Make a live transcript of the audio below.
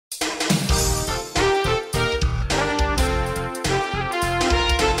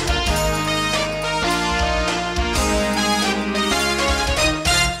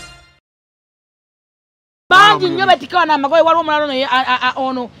bangi nnyo betikawa n'amagoye waliwo omulala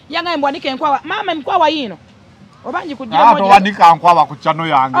ono yangaye mbwanike enkwawa maama enkwawa yino obangi kujja moja wanika enkwawa ku chano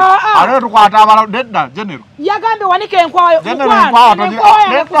yange ate tukwata abala nedda general yagambe wanike enkwawa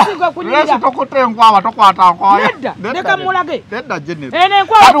kusiga kunyira tokote enkwawa tokwata enkwawa nedda leka mulage nedda general ene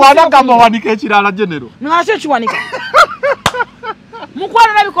enkwawa ati wanagamba wanike ekirala general ngase kiwanika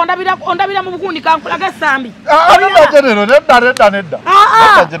mukwano nabikonda ondabira mu bukundi kankulaga sambi nedda general nedda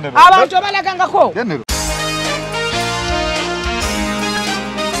general abantu abalagangako general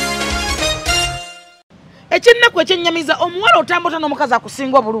Echinnaku ekyennyamiza omuwala otambota n'omukazi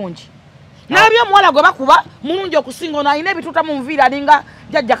akusinga obulungi. Nabyo omuwala gwe bakuba mulungi okusinga ono alina ebituta mu nviiri alinga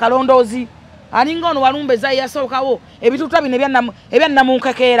jjajja kalondoozi. Alinga ono walumbeza yasookawo ebituta bino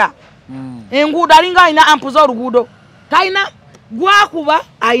ebyannamunkekeera. Enguudo alinga alina ampu z'oluguudo. Talina gwakuba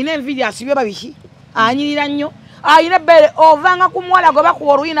alina enviiri asibye babiki. Anyirira nnyo. Alina ebbere ovanga ku muwala gwe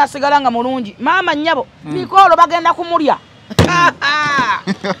bakuba oluyina asigala nga mulungi. Maama nnyabo Nicole bagenda kumulya.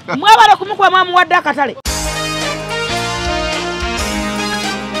 Mwabale kumukuba mwamuwadde akatale.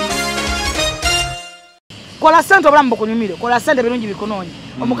 Kola sente obulamu bukunyumire, kola sente birungi bikunoonye.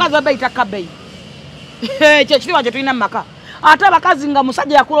 Omukazi wa bayita kabeyi. Kye kiriwa kye tulina mu maka. Ate abakazi nga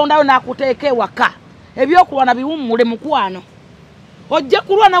musajja yakulondayo n'akuteeka ewaka. Ebyokulwana biwummule mukwano. Ojja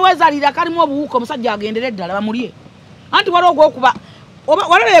kulwana weezalira kalimu obuwuka omusajja agendere ddala bamulye. Anti waliwo ogwokuba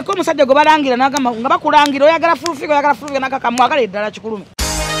walabeko omusajja gwe balangira n'agamba nga bakulangira oyagala fulufiga n'akakamwagala eddala kikulume.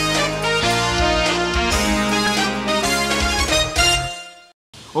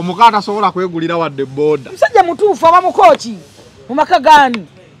 Omukata sobola kwegulira wadde boda. Musajja mutuufu aba mukochi mu maka gani.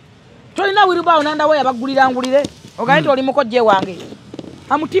 Tolina wiribao nanda we abagulira ngulire. Ogaite oli mukojje wange.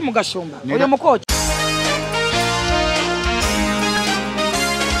 Amutimu Gashumba. Oli mukochi.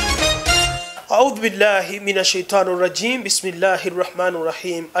 أعوذ بالله من الشيطان الرجيم بسم الله الرحمن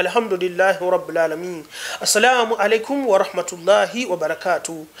الرحيم الحمد لله رب العالمين السلام عليكم ورحمة الله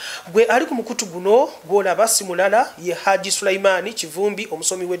وبركاته gwe ali ku mukutu guno gwolaba simulala ye Haji Sulaimani Kivumbi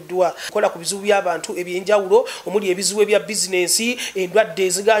omusomi w'eddua kola ku bizibu by'abantu ebyenjawulo omuli ebizibu ebya bizinensi endwadde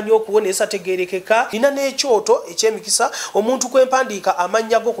eziganya okuwonesa tegerekeka nina n'ekyoto ekyemikisa omuntu kwempandiika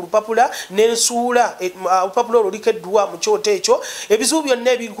amannya go ku lupapula n'ensuula olupapula olwo likeddwa mu kyoto ekyo ebizibu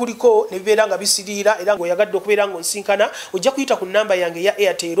byonna ebikuliko ne bibeera nga bisirira era ngo yagadde okubeera ngo nsinkana ojja kuyita ku namba yange ya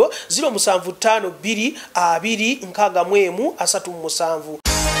Airtel 0752206137.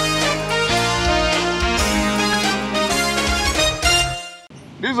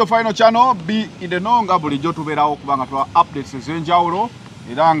 This is the final channel be in the nonga bulijjo tubeerawo kubanga twa updates ez'enjawulo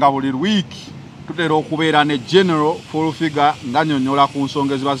era nga buli week tutera okubeera ne general full figure nga nnyonnyola ku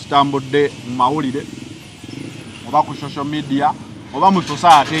nsonga eziba zitambudde mu mawulire oba ku social media oba mu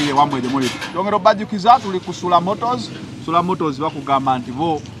society ye wamwe demuli yongero bajukiza tuli ku Sula Motors bakugamba nti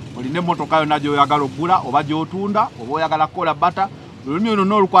bo oline motoka yo najo oyagala ogula oba gyotunda oba oyagala kola bata lulimi ono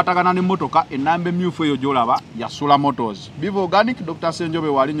n'olukwatagana n'emmotoka ennamba emmyufu eyo gyolaba ya Sula Motors. Bivo Organic Dr. Senjobe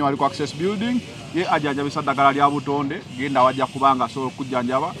walinyo wali ku Access Building ye ajanjabisa ddagala lya butonde genda wajja kubanga so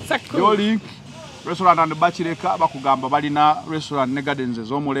okujjanjaba Link Restaurant and Bachireka bakugamba balina restaurant ne gardens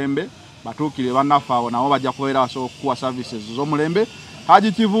ez'omulembe batuukire bannafaawo nabo bajja kubeera so kuwa services z'omulembe.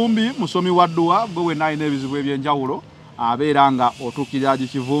 Haji Kivumbi musomi wa ddua gwe wenna alina ebizibu ebyenjawulo abeera nga otuukirira Haji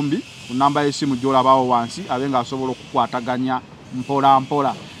Kivumbi ku namba y'essimu gy'olabaawo wansi abe nga asobola okukwataganya mpola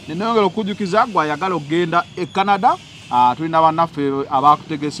mpola. Nenayongera okujjukiza gwe ayagala okugenda e Canada tulina bannaffe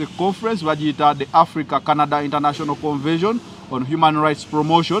abakutegese conference bagiyita the Africa Canada International Convention on Human Rights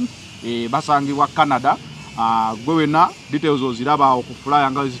Promotion basangibwa Canada. Gwe wenna details oziraba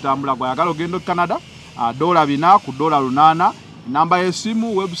okufulaya nga zitambula gwe ayagala okugenda e Canada $4 ku $8 namba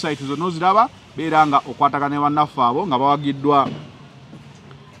y'essimu website zonna oziraba beera nga okwatagana ne bannaffe abo nga bawagiddwa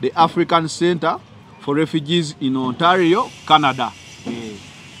the African Center for Refugees in Ontario, Canada.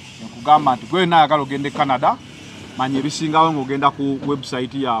 Nkugamba nti gwe ayagala ogenda e Canada manya ebisingawo ng'ogenda ku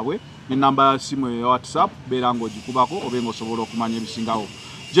website yaabwe ne namba ya simu ya WhatsApp beera ng'ogikubako obe ng'osobola okumanya ebisingawo.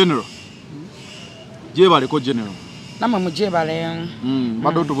 General jebaleko general namwe mujebale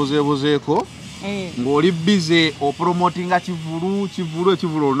badde otubuzeebuzeeko ng'oli bize opromotinga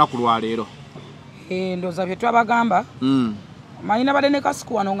kivulu olunaku lwa leero. Ndooza bye twabagamba malina badde ne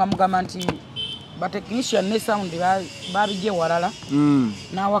kasiku wano nga mugamba nti technician ne sound babijje walala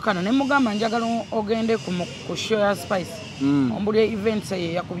nawakana ne mugamba njagala ogende ku share spice ombuli events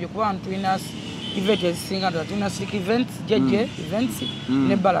yakubye kuba ntwina event ezisinga tulina slick events jeje events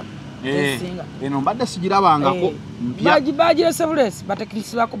ne balak ezisinga eno mbadde sigirabangako bagirese bulesi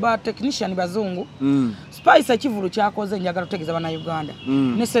technician bazungu spice ekivulu kyakoze njagala otegeza bana Uganda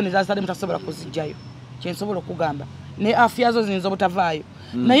ne sente zasale mutasobola kuzijjayo kyensobola okugamba ne afya zo zinzo butavaayo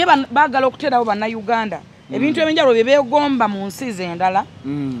naye bagala okuterawo bana Uganda ebintu ebyenjawulo bye beegomba mu nsi endala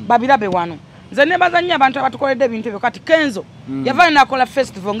babirabe wano nze ne bazannya abantu abatukoledde ebintu ebyo kati Kenzo yavaayo n'akola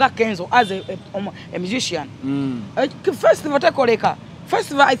festival nga Kenzo as a musician festival tekoleka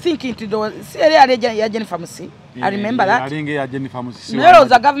festival I think into the area ya Jennifer Musi I remember that alinge ya Jennifer Musi nero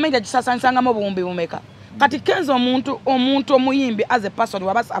za government yakisasansanga mu buumbi bumeka kati Kenzo omuntu omuyimbi as a person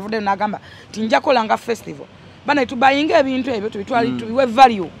wabasa avude n'agamba tinja kolanga festival bana tubayinga ebintu ebyo tubitwali tubiwe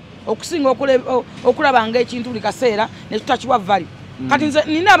value okusinga okulaba nga ekintu buli kaseera ne tutakiwa value kati nze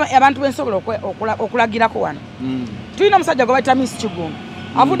nina abantu bensobola okulagirako wano tulina omusajja gwe bayita Miss Kigunga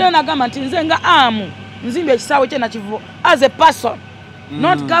avude n'agamba nti nze nga nzimbi ekisaawe kye nakivuo as a person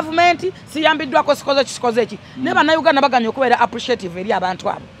not government siyambiddwako sikoze eki ne bannayuganda baganya okubeera appreciative eri abantu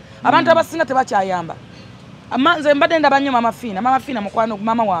abo abantu abasinga tebakyayamba nze mbadde ndaba nnyo mama Fiina mukwano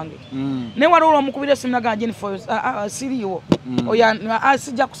mama wange ne waliwo omukubira esimu nagamba Jennifer siriiwo oyo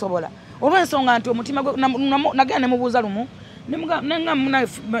sijja kusobola olw'ensonga nti omutima gwe nagenda ne mubuuza lumu nenga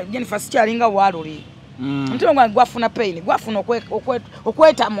Jennifer sikyalinga waaluli omutima gwange gwafuna pain gwafuna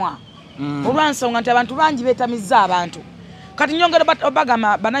okwetamwa olw'ensonga nti abantu bangi beetamizza abantu kati nyongera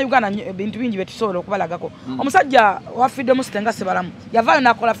bagamba bannayuganda ebintu bingi betusobola okubalagako omusajja wa Freedom City nga Sebalamu yavaayo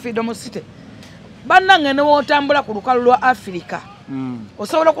n'akola Freedom City bannange ne wootambula ku lukalu lwa Africa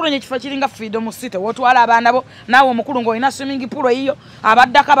osobola okuloonya ekifo kiringa Freedom City wootwala abaana bo naawe omukulu ng'olina swimming pool eyiyo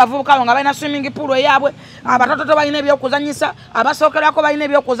abaddako abavubuka abo nga balina swimming pool eyaabwe abatototo balina ebyokuzanyisa abasookerako balina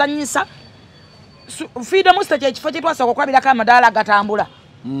ebyokuzanyisa Freedom City kyekifo kye twasooka okulabirako amadaala agatambula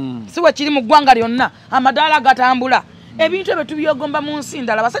siwe kiri mu ggwanga lyonna amadaala agatambula ebintu ebyo tubyogomba mu nsi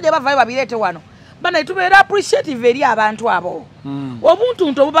ndala abasajja bavaayo babireete wano bana tubeera appreciative eri abantu abo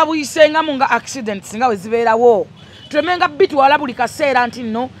obuntuntu obuba buyisengamu nga accidents nga we zibeerawo tulemenga bitwala buli kaseera nti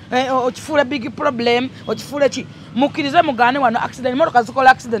nno okifuula big problem okifuula ki mukkirize mugaane wano accident motoka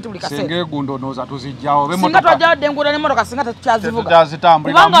zikola accident buli kaseera singa egundo nooza tuzijjawo singa twajjawadde enguudo ne motoka singa tetukyazivuga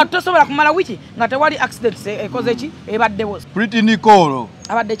kubanga tosobola kumala wiki nga tewali accident ekoze ki ebaddewo Pretty Nicole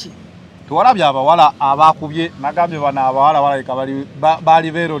abadde ki tewalabye abawala abakubye nagambye bano abawala balabika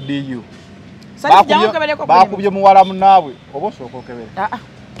bali beero DU bakubye muwala munaabwe oba osooka okebera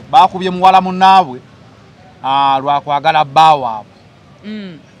bakubye muwala munaabwe lwakwagala bbaawaabwe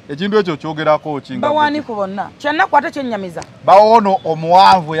ekintu ekyo kyogerako bawaaniku bonna kyannaku ate kyennyamiza bawono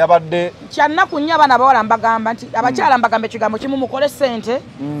omuwanvu yabadde kyannaku nnyo abaana abawala mbagamba nti abakyala mbagamba ekigambo kimu mukole ssente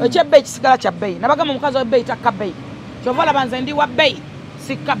ekyebbeeyi kisigala kya bbeeyi nabagamba omukazi w'ebbeeyi takka bbeeyi kyova laba nze ndi wa bbeeyi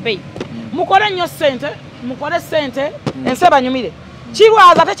sikka bbeeyi mukole nnyo ssente mukole ssente ensi ebanyumire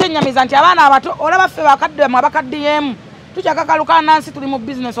kirwaza tekyennyamiza nti abaana abato olaba ffe bakadde bamwe abakaddiyemu tukyakakalukana nansi tuli mu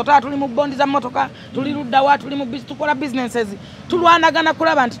business otala tuli mu bondi za motoka tuli luddawa tuli mu tukola businesses tulwanagana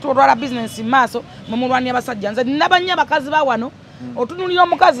kulaba nti tutwala business maaso mu mulwani abasajja nze nabanya bakazi ba wano otunulira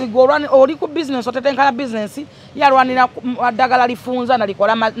omukazi gwe oli ku business otetenkana business yalwanira addagala lifunza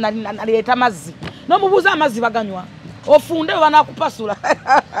nalikola naleeta mazzi n'omubuuza amazzi baganywa ofunde banakupasula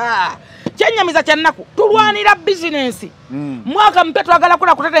kyennyamiza kyannaku tulwanira business mwaka mpya twagala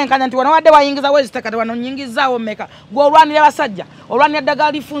kula kutetenkanya nti wano wadde wayingiza wezitekati wano nyingizaawo mmeka gwe olwanira basajja olwanira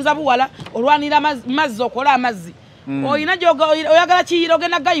ddagala lifunza buwala olwanira mazzi okola amazzi oyina oyagala kiyira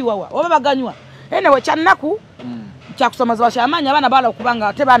ogenda gayiwawa oba baganywa enewe kyannaku kyakusomezebwa kyamaanyi abaana bala okubanga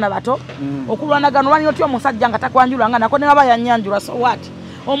ate baana bato okulwanagana olwanira otya omusajja nga takwanjulwa nga nako ne baba yanyanjulwa so what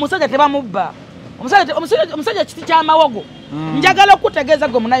omusajja tebamubba omusajja kiti kyamawogo njagala okutegeeza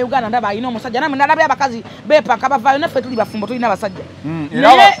gwe munnayuganda ndaba alina omusajja namwe nalabye abakazi beepaka bavaayo naffe tuli bafumbo tulina abasajja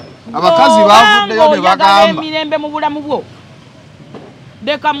era abakazi bavuddeyo ne bagamba emirembe mu bulamu bwo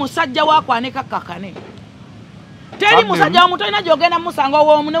deka musajja wakwanika kakane teri musajja omuto olina gyogenda musanga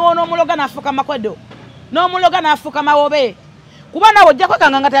owoomu n'omuloga n'afuuka makwedo n'omuloga n'afuuka mawobe kuba nawe ojja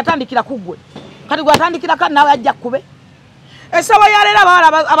kwekanga nga teyatandikira ku ggwe kati gwe atandikira kati nawe ajja kkube esawa yaleero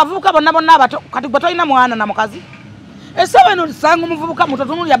abawala abavubuka bonna bonna abato kati gwe tolina mwana na mukazi esawa eno sanga omuvubuka muto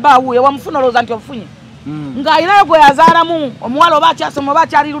tunulya baawuye wamufuna olowooza nti ofunye ng'alinayo gwe yazaalamu omuwala oba akyasoma oba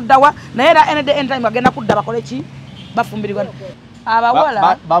akyali luddawa naye era anytime agenda kudda bakole ki bafumbiribwa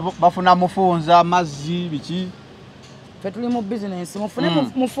abawala bafuna mufunza mazzi biki ffe tuli mu bizinensi mufune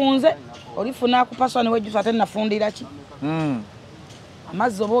mufunze olifuna kupaswa newejjusa ate nafundira ki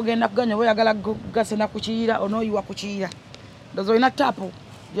amazzi oba ogenda kuganya oba oyagala gasena ku kiyira onooyiwa ku kiyira ndoza olina taapu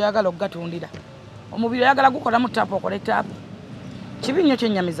gyoyagala okugatundira omubiri oyagala gukolamu taapu okole taapu kibi nnyo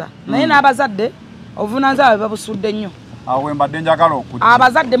kyennyamiza naye n'abazadde obuvunaanyizibwa bwe babusudde nnyo awo wembadde njagala okujja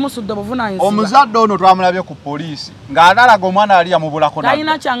abazadde musudde obuvunaanyizibwa omuzadde ono twamulabye ku poliisi ng'alaga omwana ali amubulako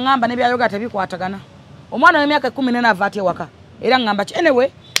talina kyaŋŋamba ne byayoga tebikwatagana omwana w'emyaka 14 ava atya ewaka era ŋŋamba ki anyway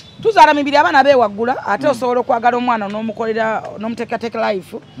tuzaala mibiri abaana beewaggula ate osobola okwagala omwana n'omukolera n'omuteekateeka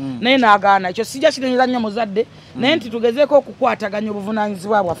life naye n'agaana ekyo sijja kirinyiza nnyo muzadde naye nti tugezeeko okukwataganya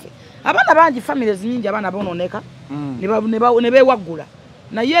obuvunaanyizibwa bwaffe abaana bangi families nyingi abaana bonooneka ne beewaggula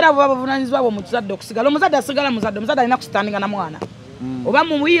naye era bwe babuvunaanyizibwa bwo mu kizadde okusigala omuzadde asigala omuzadde alina kusitandinga na mwana oba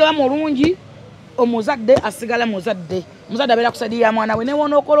mubuyi oba mulungi omuzadde asigala muzadde abeera kusaidirira mwana we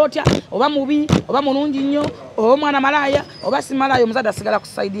newoona okola otya oba mubi oba mulungi nnyo oba omwana malaaya oba si malaaya omuzadde asigala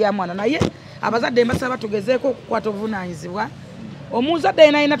kusaidirira mwana naye abazadde mbasaba tugezeeko okukwata obuvunaanyizibwa omuzadde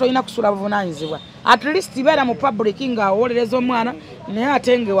yenayina tolina kusula buvunaanyizibwa at least beera mu public ng'awolereza omwana naye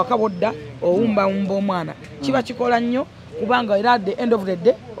ate ng'ewaka bodda owumbawumba omwana kiba kikola nnyo kubanga era at the end of the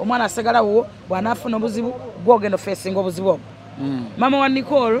day omwana asigalawo bw'anaafuna obuzibu gwogenda ofeesinga obuzibu obwo mama wa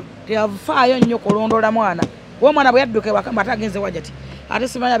Nicole teyafaayo nnyo kulondola mwana omwana bwe yadduka ewaka mba atagenze wajati ate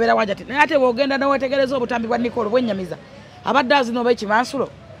simanyi abeera wajati naye ate bw'ogenda n'owetegereza obutambi bwa Nicole bwennyamiza abadde azina oba ekimansulo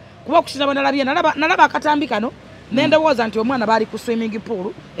kuba okukinaba nalaba akatambi kano nendowooza nti omwana baali ku swimming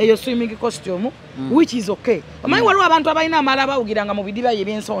pool eyo swimming costume which is okay omanyi waliwo abantu abalina amaala bawugiranga mu bidiba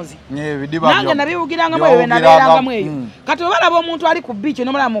ebyensonzi nange nabiwugirangamu eyo benabeerangamu eyo kati obalaba omuntu ali ku beach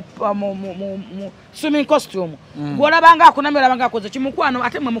nomulaba mu swimming costume gwolabanga akunamye olabanga akoze kimukwano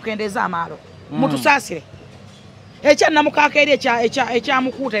ate mwe mukendeeza amaalo mutusaasire ekyannamukaaka eri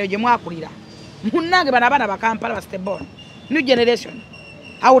ekyamukuuta eyo gye mwakulira munnange bano abaana bakampala bastebon new generation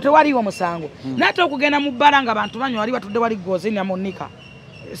awo tewaliwo musango nate okugenda mu bbala nga abantu banywa wali batudde wali gozi na Monica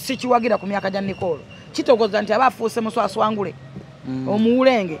sikiwagira ku myaka gya Nicole kitogoza nti aba afuuse muswaswangule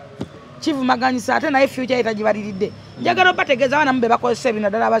omuwulenge kivumaganyisa ate naye future etagibaliridde njagala obategeeza abaana mube bakozesa ebintu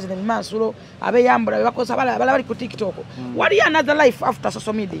ddala abazina ebimansulo abeyambula bebakozesa bala bali ku TikTok waliyo another life after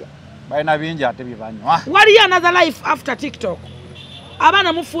social media balina bingi ate bibanywa waliyo another life after TikTok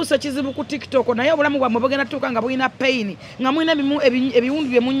abaana mufuuse kizibu ku TikTok naye obulamu bwammwe bugenda tuuka nga bulina pain nga mulina ebiwundu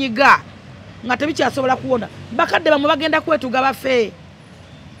bye munyiga nga tebikyasobola kuwona bakadde bamwe bagenda kwetuga bafe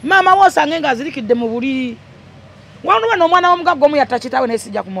maama woosange nga azirikidde mu buliri wano n'omwana w'omugagga omu yatta kitaawe naye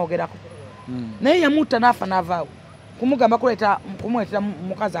sijja kumwogerako naye yamutta n'afa n'avaawo kumugamba kumuleetera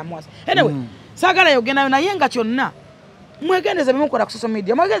mukazi amuwasa anyway saagala yogendayo naye nga kyonna mwegendeze byemukola ku social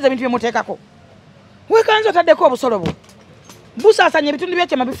media mwegendeze ebintu byemuteekako weekanze otaddeko obusolo bwo busaasanya ebitundu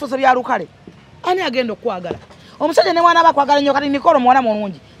byekyama bifuuso bya lukale ani agenda okwagala omusajja ne mwana bakwagala nnyo kati Nicole muwala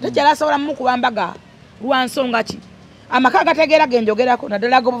mulungi tekyala asobola mumukuba mbaga lwa nsonga ki amaka gategeera genjogerako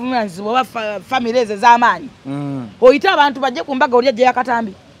naddala ag'obuvunaanyizibwa oba famire ezo ez'amaanyi oyita abantu bajje ku mbaga oli ajja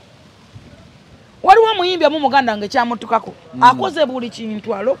yakatambi waliwo omuyimbi omu muganda ng'ekyamutukako akoze buli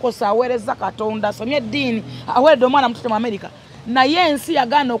kintu alokosa aweereza Katonda asomye eddiini aweeredde omwana mutoto mu America naye ensi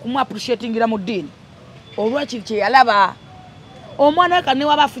yagaana okumu appreciatingira mu ddiini olwakiri kye yalaba omwana kane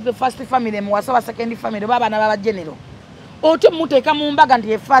waba first family muwasa wa second family baba na baba general otyo muteeka mu mbaga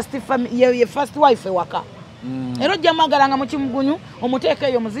nti ye first wife waka ero jamagalanga mu kimugunyu omuteeka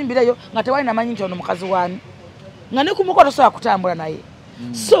eyo muzimbireyo nga tewali na manyi nti ono mukazi wani nga ne kumukoto so akutambula naye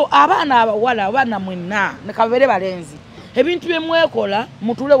so abaana abawala abaana mwenna ne kabere balenzi ebintu byemwekola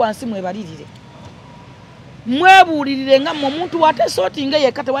mutule wansi mwebalirire mwebuulirire nga omuntu watesotinga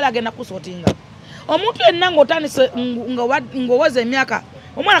yekate wala agenda kusotinga omuntu yenna ng'otandise ng'owaza emyaka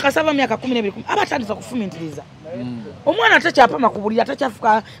omwana kasava myaka 12 aba atandise okufumintiriza omwana atakyapama ku buliri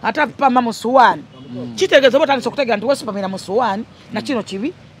atakyafuka atapama mu suwaani kitegeeza oba otandise okutegeera nti wesupamira mu suwaani na kino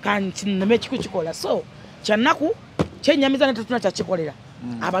kibi kankineme kikukola so kyannaku kyenyamiza ne tetuna kyakikolera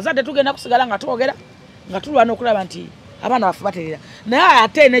abazadde tugenda kusigala nga twogera nga tulwana okulaba nti abaana baffe baterera naye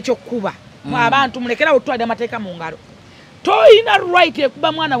ate n'ekyokkuba abantu mulekera otwalira amateeka mu ngalo toyina right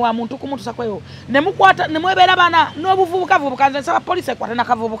ekuba mwana wa muntu kumutusa kweyo nemukwata nemwebera bana n'obuvubuka nze nsaba police ekwata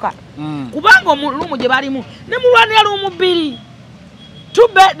n'akavubuka kubanga omulumu gye balimu nemulwanira lumu bbiri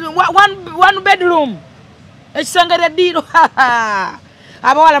one bedroom ekisengere ddiiro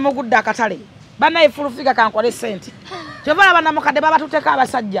abawala mugudde akatale banaye fulufiga kankole sente kyovala banamukadde babatuteka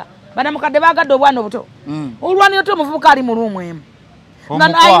abasajja banamukadde bagadde obwana obuto olwanira to omuvubuka ali mu lumu emu nga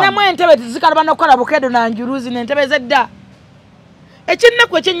ayinamu entebe tizikalaba n'okukola bukedo nanjuruzi n'entebe zedda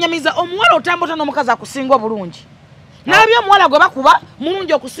ekinnaku ekyennyamiza omuwala otambota n'omukazi akusinga obulungi nabyo omuwala gwe bakuba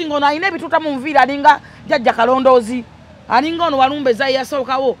mulungi okusinga ono alina ebituuta mu nviiri alinga jjajja kalondoozi alinga ono walumbeeza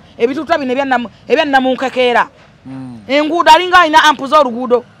yasookawo ebituuta bino ebyannamunkekeera enguudo alinga alina ampu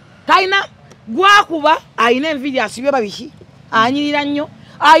z'oluguudo talina gwakuba alina enviiri asibye babiki anyirira nnyo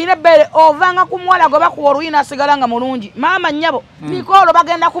alina ebbere ovanga ku muwala gwe bakuwa oluyina asigala nga mulungi maama nnyabo Nicole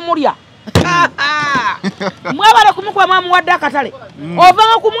bagenda kumulya mwebale kumukuba mwamuwadde akatale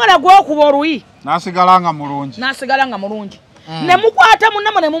ovanga ku mwana gwokuba oluyi nasigala nga mulungi nemukwata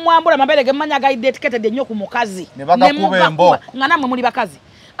munnamo ne mumwambula amabere ge mmanya agayidde etiketed ennyo ku mukazi nga nammwe muli bakazi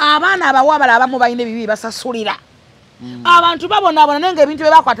abaana abawabala abamu balina ebibi basasulira abantu babonabona nenge ebintu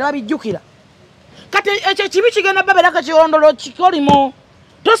bye bakwata babijjukira kati ekyo kibi kigenda babeerako kirondolo kikolimo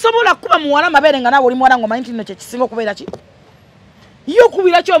tosobola kuba muwala mabeere nga naawe oli muwala ng'omanyi nti nno kye kisinga okubeera ki ye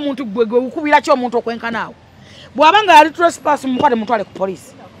okubira ki omuntu gwe okubira ki omuntu okwenkanaawe bw'aba nga yali trespass mumukwate mutwale ku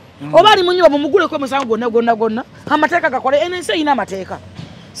poliisi oba ali munyumba mumuguleko emisango gonna amateeka gakole ensi eyina amateeka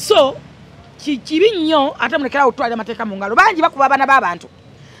so kibi nnyo ate mulekerawo otwalira amateeka mu ngalo bangi bakuba abaana b'abantu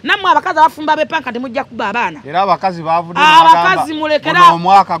nammwe abakazi abafumba bepanka temujja kuba abaana era abakazi bavudde abakazi mulekera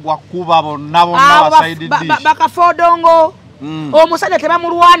omwaka gwakuba bonna baside dish bakafodongo omusajja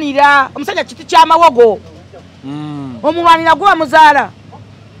tebamulwanira omusajja kiti ky'amawogo omulwanira gwe bamuzaala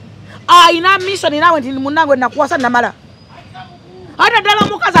ayina mission naawe nti munnange nakuwasa namala ate ddala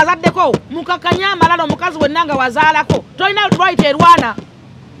omukazi azaddeko mukakanya amalala omukazi wennanga wazaalako tolina right erwana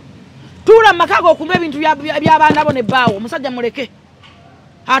tuula mumaka go okumba ebintu by'abaana bo nebbaawo omusajja muleke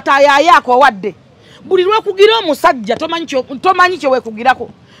atayayaako wadde buli lwekugira omusajja tomanyi kyeweekugirako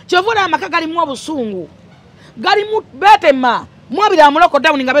kyovula amaka galimu obusungu galimu betema mwabira amuloko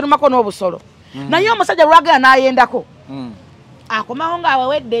dawuni nga berumako n'obusolo naye omusajja lwagenda n'ayendako akomawo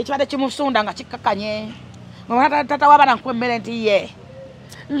ng'awewedde ekibadde kimusunda nga kikkakanye tata w'abaana nkuba nti ye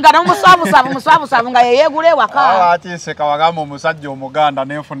nga nomuswabusavu nga yeyeegula ewaka atiiseka wagamba omusajja omuganda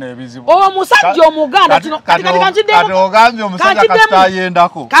nenfuna ebizibu omusajja omuganda kino kati ogambye omusajja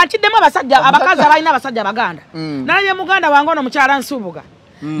kasitayendako kankiddemu abasajja abakazi abalina abasajja abaganda nalabye muganda wange ono mukyala nsubuga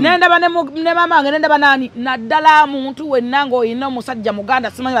nendaba ne mamange nendaba nani naddala muntu wenna ng'olina omusajja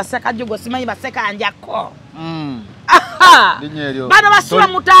muganda simanyi basekajugo simanyi basekanjako bano basula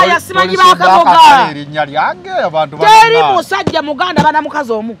mutaaya simanyi bakaboga teri musajja muganda bana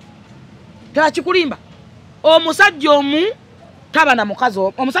mukazi omu tebakikulimba omusajja omu taba na mukazi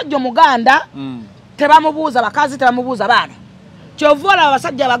omu omusajja omuganda tebamubuuza bakazi tebamubuuza baana kyovola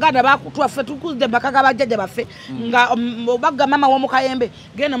abasajja abaganda bakutwaffe tukuzde bakaga bajjajja baffe nga bagga mama w'omukayembe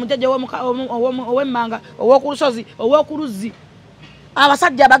genda mujjajja ow'emmanga ow'okulusozi ow'okuluzzi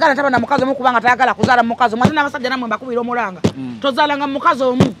abasajja abaganda taba na mukazi omu kubanga tayagala kuzaala mukazi omu ate n'abasajja namwe mbakubira omulanga tozaalanga mukazi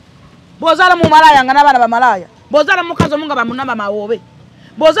omu bw'ozaala mu malaaya nga n'abaana bamalaaya bw'ozaala mukazi omu nga bamunamba mawoobe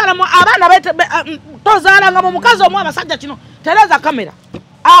bw'ozaala abaana tozaalanga mu mukazi omu abasajja kino tereza kamera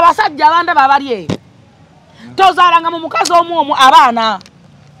abasajja abandaba abali eyo tozaalanga mu mukazi omu abaana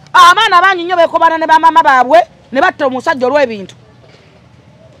bangi nnyo beekobana ne bamama baabwe ne batta omusajja olw'ebintu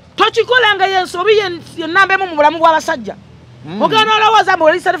tokikolanga yensobi yennambemu mu bulamu bw'abasajja ogenda olowooza mbu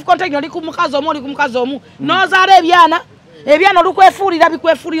oli self contained oli ku mukazi omu n'ozaala ebyana olukwefuulira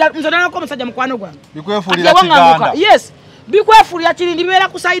bikwefuulira nze nalako omusajja mukwano gwange yes bikwefuulira kirindi bibeera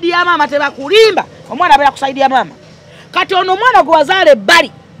ku sayidi ya maama tebakulimba omwana abeera ku sayidi ya maama kati ono omwana gwe wazaala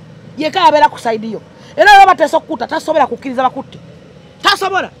ebbali yeka abeera ku sayidi yo era oba bateesa okukutta tasobola kukkiriza bakutte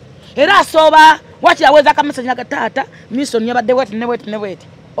tasobola era asooba wakiri aweeza akamesaje naga taata mission yabadde bweti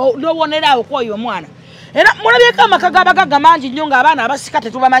nowoneraawo kwoyo omwana era mulabyeko amaka g'abagagga mangi nnyo ng'abaana abasika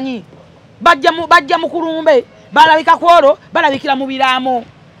tetubamanyi bajja mu kulumbe balabika kwolwo balabikira mu biraamo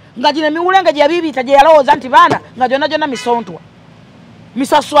nga gino emiwulenge gye yabibiita gye yalowooza nti baana nga gyonna misontwa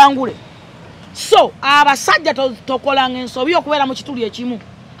misaswangule so abasajja tokolanga ensobi okubeera mu kituli ekimu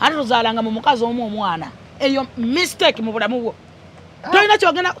ate tozaalanga mu mukazi omu omwana eyo mistake mu bulamu bwo tolina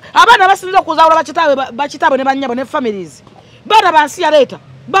kyogenda abaana basinza okuzaawula bakitaabwe ne bannyabo ne families baana bansi yaleeta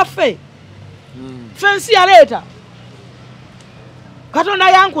baffe fensi yaleeta katonda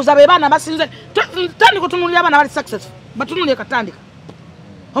yankuza be baana basinze tandika otunulira abaana bali successful batunulire katandika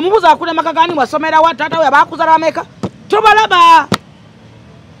omubuuza akule makagani wasomera wa taata we abakuzala bameka tobalaba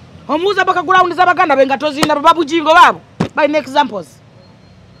omubuuza bakagulawundiza baganda be nga tozinda babujingo baabo balina examples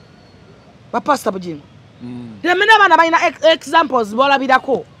bapasita bujingo temena abaana balina examples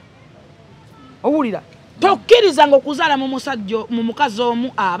bolabirako owulira tokkirizanga okuzaala mu mukazi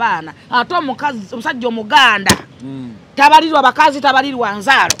omu abaana ate omusajja omuganda tabalirwa bakazi tabalirwa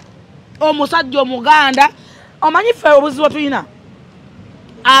nzaalo omusajja omuganda omanyi ffe obuzibu tulina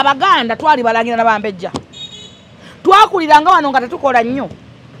abaganda twali balangira nabambejja twakuliranga wano nga tetukola nnyo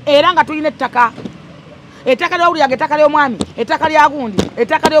era nga tulina ettaka ly'owuliranga ettaka ly'omwami ettaka lya gundi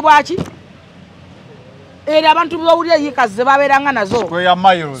ettaka ly'obwaki era abantu bawulira yikaze babeeranga nazo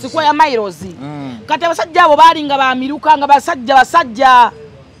sikweya miles kati abasajja abo baalinga bamiruka nga basajja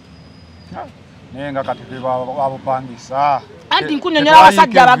naye nga kati babupangisa anti nkunyonyola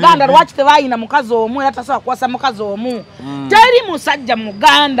abasajja abaganda lwaki tebayina mukazi omu era tasobola kuwasa mukazi omu teri musajja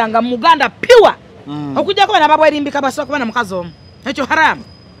muganda nga muganda piwa okujjako bana babwerimbika basobola kuba na mukazi omu ekyo haramu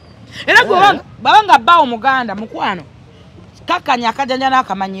era babanga bbaawo muganda mukwano kakkanya akajanja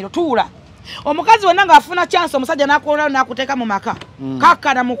n'akamanyiro tuula omukazi wonna ng'afuna chance omusajja n'akola n'akuteeka mu maka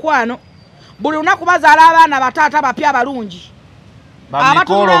kakkana mukwano buli lunaku bazaala abaana bataata bapya abalungi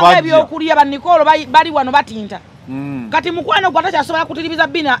abatulanga ebyokulya ba Nicole bali wano batinta kati mukwano gwa takyasobola kutiribiza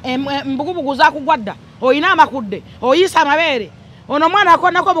bina mbugubugu zakugwadda oyina amakudde oyisa amabeere ono mwana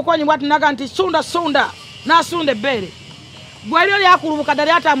akonako obukonyi bwatunaga nti sunda n'asunda ebbeere bwelyo lyakulubuka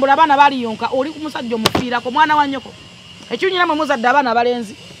ddala lyatambula abaana baliyonka oli ku musajja omufiirako mwana wa nnyoko ekyunyira mwe muzadde abaana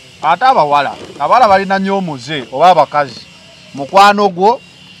abalenzi ate abawala balina nnyo omuze oba abakazi mukwano gwo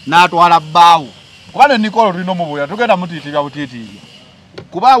n'atwala bbaawo kuba ne Nicole tulina omubulira tugenda mutiitibya butiitibya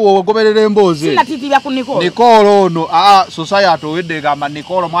kuba wogoberera emboozi sinatiitibya ku Nicole ono society owedde gamba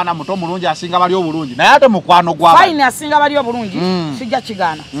Nicole mwana muto mulungi asinga bali obulungi naye ate mukwano gwa fine asinga bali obulungi sijja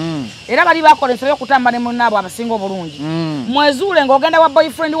kigaana era bali bakola ensobe okutamba ne munnaabwe abasinga obulungi mwezuule ng'ogenda wa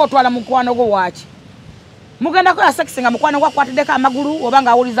boyfriend wo otwala mukwano gwo waaki mugenda kola sex nga mukwano gwo akwatiddeko amagulu oba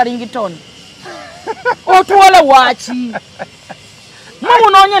ng'awuliza ringtone otwole waaki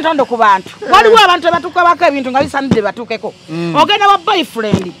munoonye entondo ku bantu waliwo abantu abatukabako ebintu nga bisanidde batuukeko ogenda wa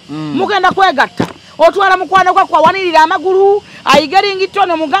boyfriend mugenda kwegatta otwala mukwano gwa kwawanirira amagulu ayiga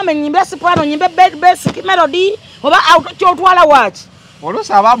ringtone omugambe nyimbe soprano nyimbe basic melody oba kyotwala waaki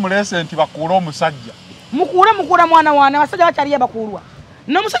oluusi abamulese nti bakuule omusajja mukuule mwana wane abasajja bakyaliyo bakuulwa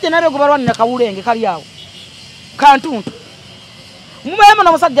n'omusajja nabegobalwanira kawulenge kali awo kantuntu mubeemu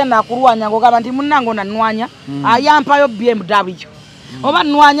n'omusajja naakulwanya ng'ogamba nti munnange nanwanya ayampayo BMW oba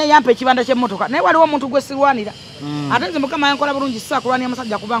nwanya yampa ekibanda ky'emmotoka naye waliwo omuntu gwe sirwanira ate nze mukama yankola bulungi saakulwanya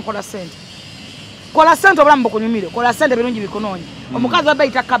musajja kuba nkola ssente kola ssente obulamu bukunyumire kola ssente birungi bikunoonye omukazi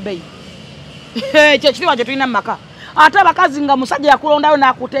wabayita kabeyi kyekitiibwa kye tulina mu maka ate abakazi nga musajja yakulondayo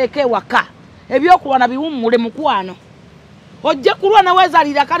n'akuteeka ewaka ebyokulwana biwummule mukwano ojja kulwana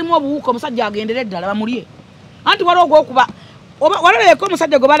weezalira kalimu obuwuka omusajja agendere eddala bamulye anti waliwo ogwokuba walabeko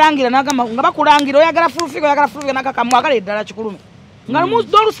omusajja gwe balangira n'agamba nga bakulangira oyagala fulufiga nakakamwagala eddala kikulume nga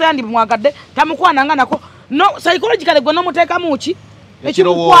oluseandi bumwagadde tamukwananga nako no psychologically gwe n'omuteekamu ki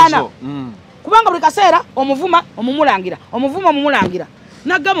ekimukwana kubanga buli kaseera omuvuma omumulangira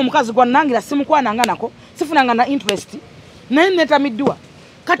nagamba omukazi gwannangira simukwananga nako sifunanga na interest naye netamiddwa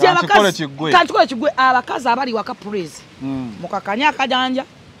kati abakazi kantukole kigwe abakazi abali waka praise mukakanya akajanja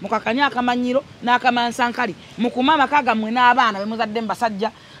mukakanya akamanyiro n'akamansankali mukuma amaka gammwe n'abaana bemuzadde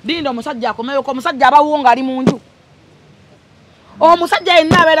mbasajja dinda omusajja akomeyoko omusajja abawo nga ali mu nju omusajja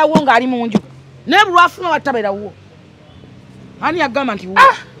yenna abeerawo nga ali mu nju naye bulwafuna wattabeerawo ani yagamba nti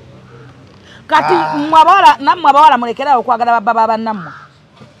kati nammwe abawala mulekerawo okwagala babba babannammwe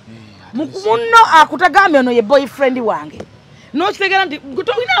munno akutagambye ono ye boyfriend wange n'okitegeera nti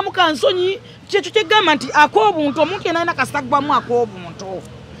tolinamu kansonyi kyekyo kyegamba nti ak'obuntu omuntu yenna alina kasitagwamu ak'obuntu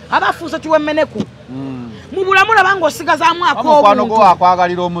aba afuusa kiwemmeneku mu bulamu laba ng'osigazaamu ak'obuntu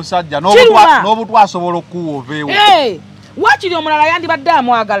akwagalira omusajja n'obutw asobola okuwa oveewo wakiri omulala yandibadde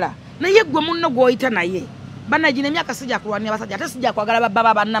amwagala naye gwe munno gw'oyita naye bannagina emyaka sijja kulwanira abasajja ate sijja kwagala babba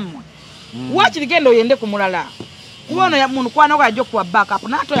babannammwe wakiri genda oyende ku mulala kuba ono mukwano gwe ajja okuwa backup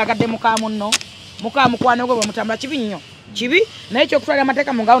n'ate oyagadde muka munno muka mukwano gwe bwe mutambula kibi nnyo kibi naye kyokutwalira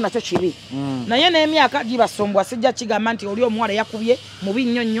amateeka mu ngalo nakyo kibi naye n'emyaka gibasombwa sijja kigamba nti oli omuwala yakubye mubi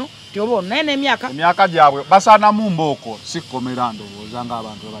nnyo nnyo tiobo naye n'emyaka gyabwe basaanamu mbooko sikomera ndowooza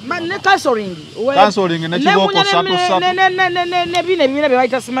ng'abantu ne counseling nekibooko nebina ebimina bye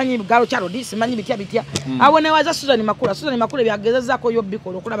bayita simanyi galo kyalodi simanyi bitya awo newaza Susan Makula byagezezaako yo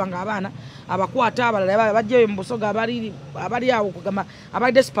bikola okulaba ng'abaana abakwata abalala bajjayo mu busoga abali awo kugamba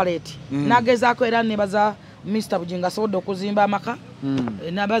abali desperate nagezaako era nebaza Mr. Bujinga asobodde okuzimba amaka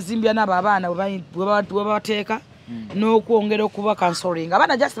n'abazimbya n'abo abaana bwe babateeka n'okwongera okuba counseling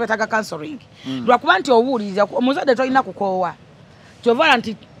abaana just betaga counseling lwakuba nti obuuliriza omuzadde tolina kukoowa kyovala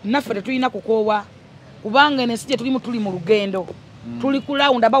nti naffe tetulina kukoowa kubanga ensi gye tuli mu lugendo tuli ku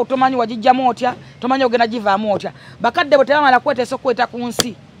round about tomanyi wagijjamu otya tomanyi ogenda givaamu otya bakadde bwe tebamala kweteesa okweta ku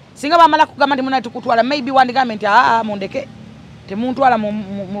nsi singa bamala kugamba nti munaye tukutwala maybe wandigambye nti mundeke temuntwala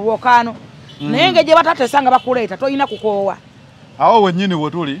mu lwokaano naye nga gye batateesa nga bakuleeta tolina kukoowa awo wennyini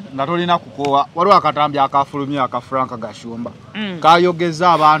we tuli nga tolina kukoowa waliwo akatambi akafulumya akafranka Gashumba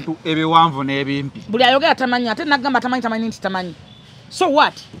kayogeza abantu ebiwanvu n'ebimpi buli ayogera tamanyi ate nagamba tamanyi nti tamanyi so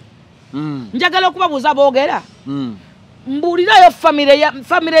what njagala okubabuuza boogera mbuulirayo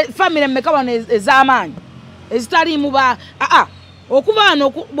famire mmeka wano ez'amaanyi ezitaliimu okuva wano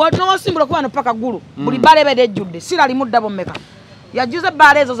bw'osimbula okuva wano paka ggulu buli balebera ejjudde siralimu ddabo mmeka yajuza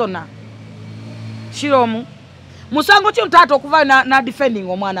ebbaala ezo zonna Shiromu musango ki mtaata okuvayo na defending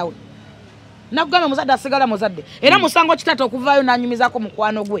omwana we nakugamba muzadde asigala muzadde era musango kitata okuvayo nanyumizaako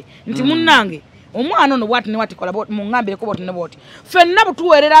mukwano gwe nti munnange omwana ono bwati ne wati kola bot mungambire ko boti ne boti fenna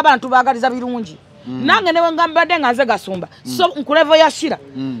butuwerera abantu bagaliza birungi nange newe ngambadde nga nze Gashumba so nkulevo ya Sheila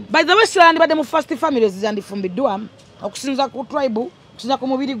by the way Sheila ndibadde mu first families zandifumbiddwa okusinza ku tribe okusinza ku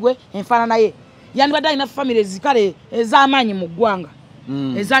mubiri gwe enfana naye yandibadde ina families kale ez'amaanyi mu ggwanga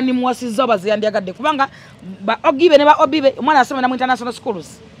ezandi muwasizza baze yandiagadde kubanga ogibe ne ba obibe omwana asoma na mu international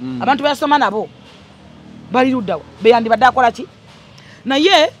schools abantu bayasoma nabo bali luddawa beyandibadde akola ki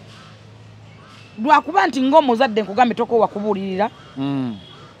naye lwakuba nti ng'omuzadde nkugambe toko wakubuulirira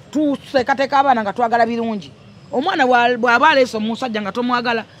tusekateka abaana nga twagala birungi omwana bw'aba aleese omusajja nga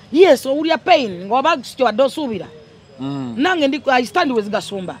tomwagala yes owulya pain ng'oba kityo wadde osuubira nange I stand with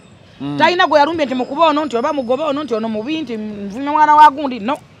Gashumba talina gwe yalumbye nti mukuba ono nti oba mugoba ono nti ono mubi nti nvumya mwana wa gundi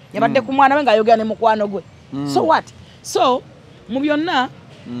no yabadde ku mwana we ng'ayogera ne mukwano gwe so what so mu byonna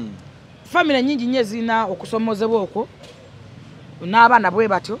family nyingi nnyo ezirina okusomozebwa okwo n'abaana bwe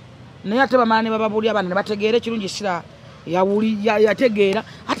batyo naye ate bamaana ne bababuulira abaana ne bategeera ekirungi Sheila yategeera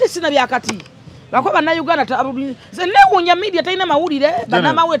ate sina byakati lwakuba bannayuganda nze neewuunya media talina mawulire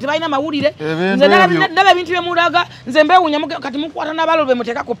bannamawulire tebalina mawulire nze ndaba ebintu byemulaga nze mbeewuunya kati mukwata n'abalobe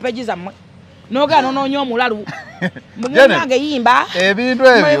muteeka ku peegi zammwe n'ogaana onoonya omulalu munange yimba ebintu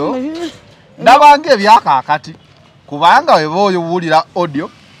ebyo ndabanga ebyakaakati kubanga weba oyo wuulira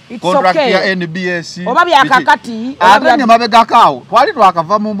audio contract ya NBS oba byakakati ate ne mabegakaawo twali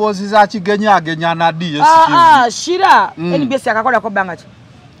twakava mu mboozi za kigenyagenya na DSTV Sheila NBS akakola ko banga ki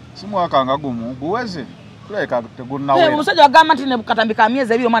simwakanga gumu buweze kuleka tegunnawe omusajja wagamba nti ne bukatambika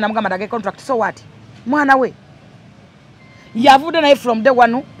myezi ebiri omwana mugamba dage contract so what mwana we yavude naye from day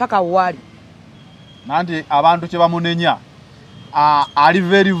one paka wali nanti abantu kye bamunenya ali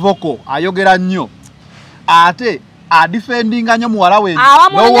very vocal ayogera nnyo ate defendinga nnyo muwala we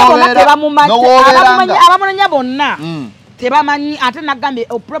abamunenya bonna tebamanyi ate nagambye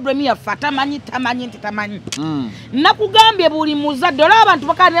problem ya tamanyi nakugambye buli muzadde olaba abantu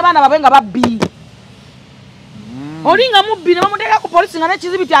bakali ne baana babenga babbi olinga mubbi ne bamuteeka ku polisi nga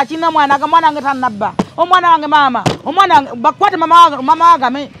nekizibi tyakina mwana wange tanabba omwana wange maama omwana bakwate mama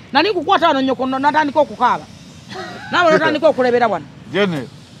wagame nali kukwata wano nyoko natandika okukaaba nawe natandika okulebera wano jene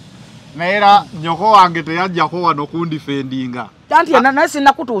naera nyoko wange teyajjako wano kundifendinga tanti naye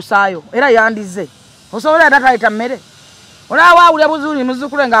sinnakutuusaayo era yandize osobola datayita mmere olaba waawulya buzuli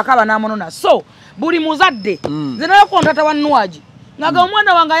muzukulu ng'akaba n'amunona so buli muzadde nze nayokontata wa Nwaji ngaga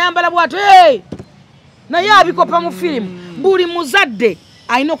omwana wange ayambala bw'ati naye abikopa mu firimu buli muzadde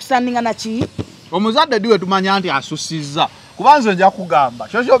alina okusandinga naki omuzadde diwe tumanya nti asusizza kuba nze nja kugamba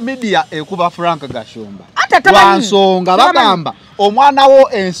social media ekuba Frank Gashumba lwansonga bagamba omwana wo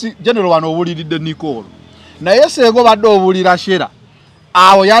ensi general wano obuliridde Nicole naye sengo badde obulira Sheila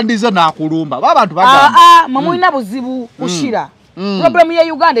awo yandize nakulumba babantu bagamba mamulina buzibu kushira problem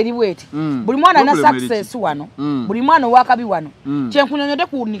ya Uganda eri bweti buli mwana na success wano buli mwana wakabi wano kyenkunyonyode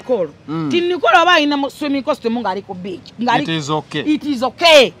ku Nicole ti Nicole aba ina swimming costume ngali ku beach ngali it is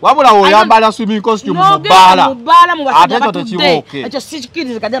okay wabula wo yambala swimming costume mubala mu basajja batude ekyo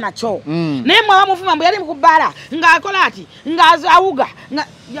sikirize kadde nacho naye mwa muvuma mbu yali mukubala ngaakola ati ngazawuga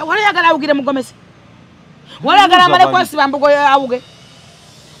wala yagala awugire mugomesi wala yagala amale kwasiba mbugo awuge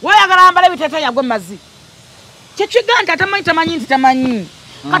wayagala ambala biteta yagwe mazi kyekiganda tamanyi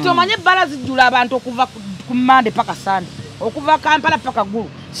kati omanye ebbala zijjula abantu okuva ku Mande paka Sande okuva Kampala paka Gulu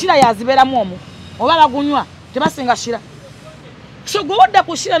Sheila yaziberamu omu oba bagunywa tebasinga Sheila so gwoda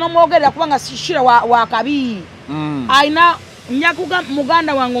ku Sheila n'omwogerera kubanga Sheila wakabi aina nyakuga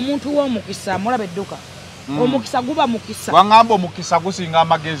muganda wange omuntu w'omukisa mulabe edduka omukisa guba mukisa wangamba omukisa gusinga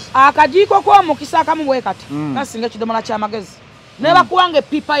amagezi akajiiko kw'omukisa akamu bwe kati kasinga ekidomola ky'amagezi neba kuwange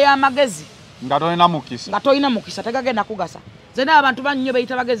pipa ya magezi nga toyina mukisa tegagenda kugasa zena abantu bannyo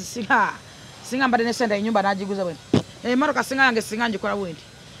bayita bagezi singa mbadde ne sente ennyumba n'agiguza bwe emmotoka singa yange singa ngikola bwenti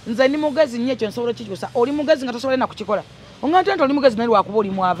nze ndi mugezi nnyo ekyo nsobola okikikusa oli mugezi nga tosobola nakukikola ongante nti oli mugezi naye lwakuba oli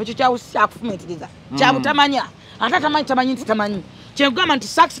mwavu ekyo kyakufumitiriza kyabutamanya ate tamanyi kyekugamba nti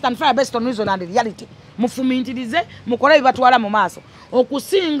success can fire based on reason and reality mufumintirize mukole bibatwala mu maaso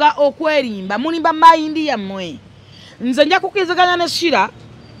okusinga okwerimba mulimba mayindi yammwe nze nja kukiriziganya ne Sheila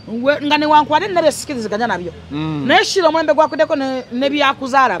nga ne wankwade nebe sikiriziganya nabyo naye Sheila omwembe gwakudeko ne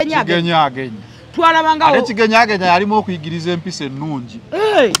byakuzaala kigenyagenya twalabanga ate kigenyagenya yalimu okuyigiriza empisa ennungi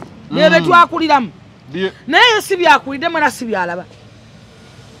nebe twakuliramu naye si byakuliddemu era si byalaba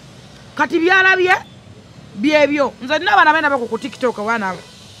kati byalabye byebyo nze nina abaana bena bako ku TikTok abaana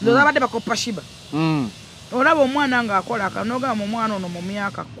nze abadde bakopa Shiba olaba omwana ng'akola akanogamba omwana ono mu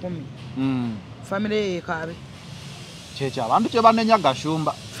myaka 10 famire ye ekaabe kyekyo abantu kye banenya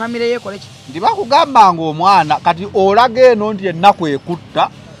Gashumba famire ye ekole ki ndi bakugamba ng'omwana kati olaga eno nti ennaku ekutta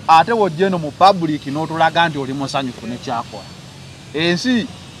ate wojjeno mu public n'otulaga nti oli musanyufu ne kyakola ensi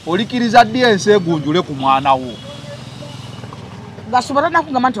olikiriza ddi ensi egunjule ku mwana wo Gashumba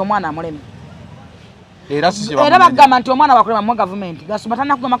tanakugamba nti omwana amulema era bagamba nti omwana wakulema mu gavumenti Gashumba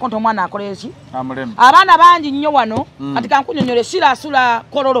tanakugamba nti omwana akola eki amulema abaana bangi nnyo wano kati kankunyonyole Sheila asula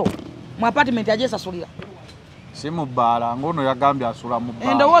kololo mu apartment ajesasulira si mu bbaala ng'ono yagambye asula mu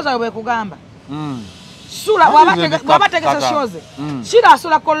bbaala endowooza bwe kugamba sula wabategesa shoze Sheila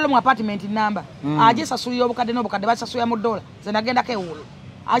asula kololo mu apartment namba ajesasulira obukadde n'obukadde basasulira mu dola ze nagendako ewulo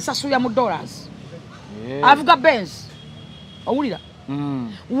asasulira mu dollars avuga Benz owulira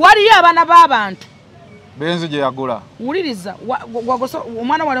waliyo abaana b'abantu Benz gye yagula wuliriza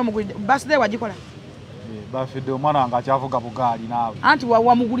omwana wali omugulidde birthday wagikola bafidde omwana nga akyavuga bugaali naawe anti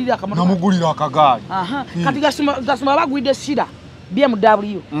wamugulira akamotoka namugulira akagaali kati Gashumba bagulidde Sheila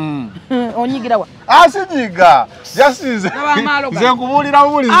BMW onyigira wa asinyiga jasize nze nkubuulira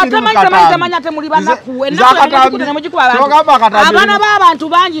bubulizi atamanyi ate muli banaku abaana b'abantu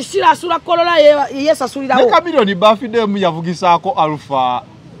bangi Sheila asula kolola yesasulirawo ne Kamiliyoni bafiddemu yavugisaako Alpha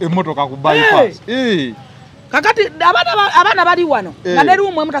emmotoka ku bypass kakati abaana bali wano nga ne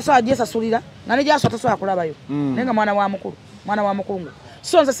lumu emutasobola gyesasulira nga ne gyaswa tasobola kulabayo naye nga mwana wa mukulu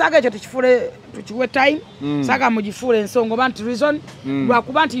so nze saaga ekyo tukiwe time saaga mugifuula ensonga oba nti reason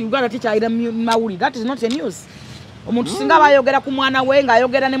lwakuba nti Uganda tikyayira mawulire that is not a news omuntu singa bayogera ku mwana we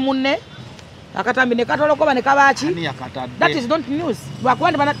ng'ayogera ne munne akatambi ne katolokoba ne kabaki that is not news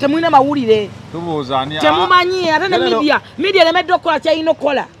lwakuba nti temulina mawulire temumanyi ate ne media elemedde okukola kyayina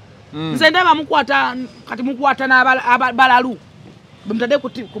okukola nze ndaba mukwata n'abalalu bemutadde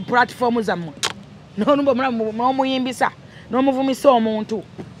ku platform zammwe n'omuyimbisa n'omuvumisa omuntu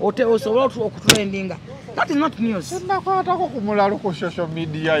osobola okutrendinga that is not news nakwatako ku mulalu ku social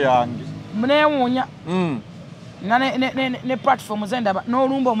media yange munewuunya nga ne platform zendaba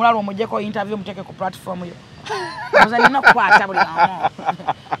n'olumba omulalu omujjeko interview muteeke ku platform yo ozalina kukwata buli wamu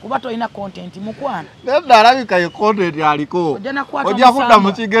kuba tolina content mukwana nedda alabika ye content aliko ojja kudda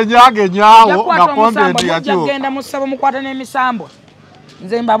mu kigenyagenyawo nga content yakyo genda mu ssabo mukwata n'emisambwa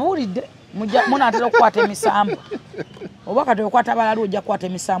nze mbabuulidde munaatera okukwata emisambwa oba kati okwata abalalu ojja kukwata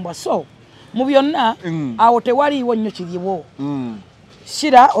emisambwa so mu byonna awo tewaliiwo nnyo kiriwo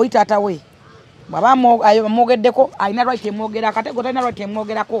Sheila oyi taata we bw'aba amwogeddeko alina right emwogera akatego talina right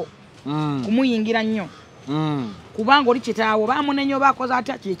emwogerako kumuyingira nnyo kubanga oli kitaawe bamunenya oba akoze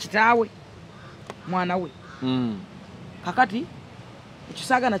atya kitaawe mwana we kakati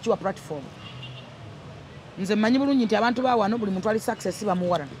ekisaaga nakiwa platform nze mmanyi bulungi nti abantu bawano buli muntu ali success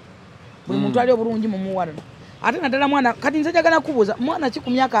bamuwarana buli muntu ali obulungi mumuwarana ate naddala mwana kati nze njagala kubuuza mwana ki ku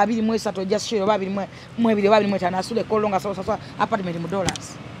myaka 23 ojja Sheila oba 22 oba 25 asula ekkollo nga sasula apartment mu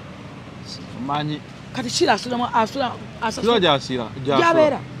dollars manyi kati Sheila asula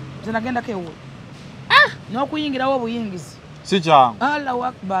jabeera nze nagendako ewuwe n'okuyingirawo obuyingizi si kyangu Allahu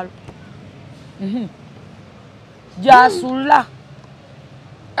akbar jasula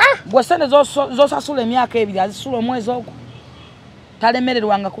gwe sente zosasula emyaka 2 azisula omwezi ogwo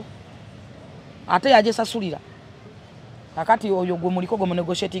talemererwangako ate yajesasulira kakati oyo gwe muliko gwe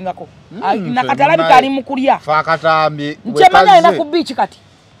munegotiatingako nakati alabika ali mu kulya fakatambi nkyemanya alina ku beach kati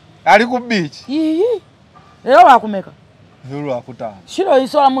ali ku beach era lwakumeka lwakutaano Sheila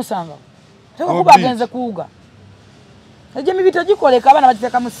oyisola musanga tekuba agenze kuwuga eje mibito gikoleka abana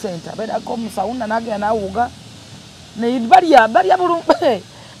bagiteeka mu center bedako musawunda nagenda nawuga ne balya bulungi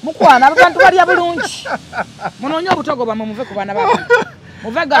mukwana abantu balya bulungi munoonye obutogo bamwe muve ku baana babo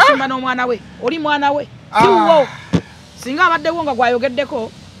muve Gashumba n'omwana we oli mwana we kiwo singa abaddewo nga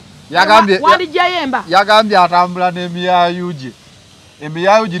gwayogeddeko yagambye atambula n'emiyayu gye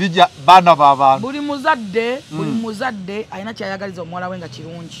emiyayu girijja baana b'abantu buli muzadde alina kyayagaliza omuwala we nga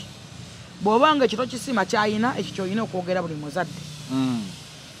kirungi bw'obanga ekito kisima kyayina ekyo kyolina okwogera buli muzadde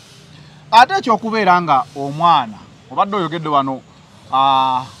ate ekyokubeera nga omwana obadde oyogedde wano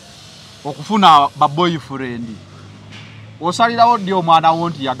okufuna baboyfriend osalirawo ddi omwana wo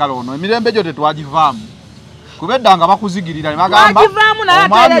nti yagala ono emirembe gyo tetwagivaamu kubedda nga bakuzigirira ne bagamba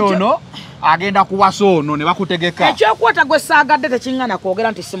omwami ono agenda kuwasa ono ne bakutegeka ekyokwata gwe saagadde tekiŋŋana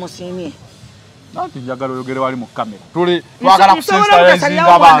kwogera nti simusiimye nanti njagala oyogere wali mu kamera tuli twagala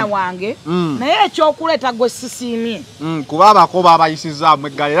kusensitayizinga abantu wange naye ekyokuleeta gwe sisiimye kuba abako baabayisizaamu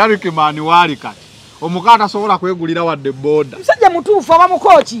eggala era Rickman waali kati omuka tasobola kwegulira wadde booda musajja mutuufu aba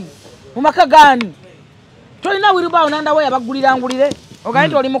mukooki mu maka gaani tolina wiribaawo nandawe yabagulira ngulire ogaye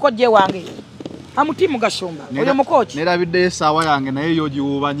nti oli mukojje wange amutimu Gashumba oli mukooki nerabiddeyo essaawa yange naye yo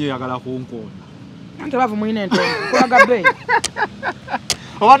giwuubanye eyagala kunkoona anti baavu mulina entongo kulaga bbeeyi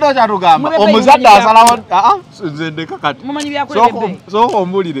Obadde kyatugamba omuzadde asalawo nze ndeka kati. Mumanyi byakule bebe. So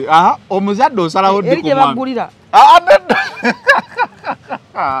ombulire. Omuzadde osalawo ddi ku mwana.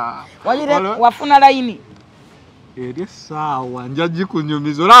 Wajire wafuna layini. Eri sawa njaji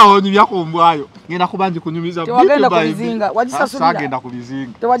kunyumiza olawo onyumya kumbwayo ngenda kubanji kunyumiza tewagenda kubizinga wajisasulira sagenda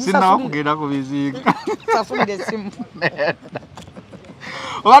kubizinga sina kugenda kubizinga sasulire simu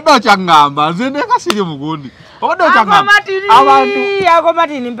obadde okyangamba nze ndeka siri mugundi obadde okyangamba abantu yako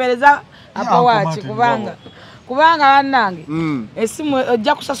matini mpeleza apa wachi kubanga bannange esimu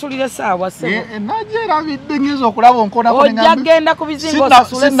ojja kusasulira sawa sebo najera bidingizo okulaba onkona ko ngamba ojja genda kubizinga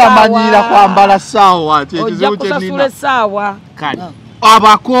osasule sawa sinamanyira kwambala sawa ojja kusasule sawa kali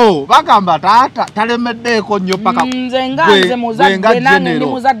abako bagamba tata talemeddeeko nnyo paka nze nganze muzadde nange ndi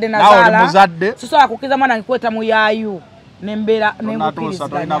muzadde nazala sisobola kukiza mwana nkweta muyayu nembera nengukiriza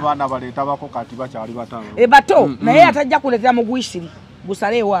tolina baana baleeta bako kati bakyali batawo bato naye atajja kuleetera mugwisiri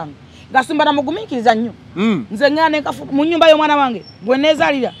gusale wange Gashumba na mugumikiriza nnyo nze ngane mu nyumba y'omwana wange gwe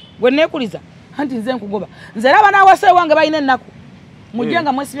nezalira gwe nekuliza anti nze nkugoba nze laba na wase wange bayina ennaku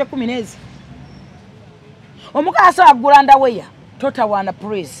mujenga mwesibye 10 omukasa agulanda weya totawana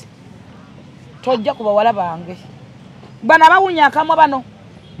praise tojja kuba wala bange bana bawunya akamwa bano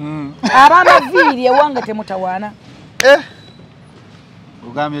abana vili ewange temutawana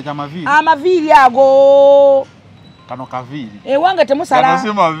ugambye kama vili amavili ago kano kavili ewange temusala kano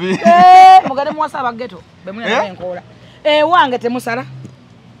sima vili mugade mwasa bageto bemuna nayenkola ewange temusala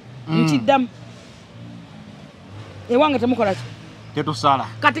nchidam ewange temukola ketu sala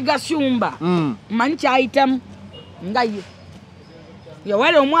kati Gashumba manchi item ngayo ya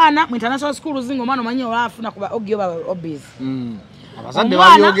wale omwana mu international school zingo mwana manyi olafuna kuba ogyo ba obbies abazadde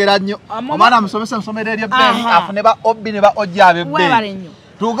babyogera nnyo omwana amusomesa nsomero eri ebbe afune ba obbi ne ba ojjabe ebbe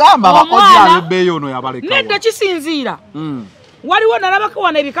tugamba ba ojjabe ebbe yono yabaleka nedde kisinziira waliwo nalabako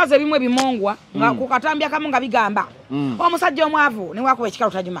wana ebikaze bimwe bimongwa nga kukatambya kamu nga bigamba omusajja omwavu ne wakuba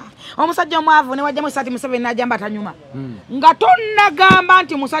ekikalo tajuma omusajja omwavu ne wajja mu sati museveni najamba tanyuma nga tonna gamba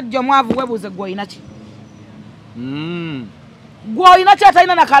nti musajja omwavu webuze gwe inaki gwe inaki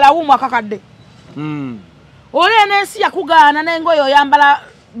atalina nakalawumu akakadde ole n'ensi yakugaana n'engoyo oyambala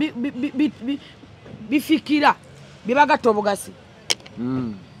bifikira bibagatta obugasi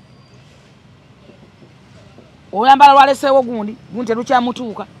oyambala lwaleseewo gundi gunte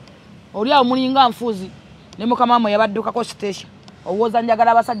lukyamutuuka oli awo mulinga nfuzi ne mukama wamwe yabaddukako station owooza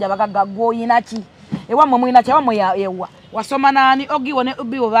njagala abasajja bagagga gwoyina ki ewammwe mwina ki awammwe yewa wasoma naani ogiwo ne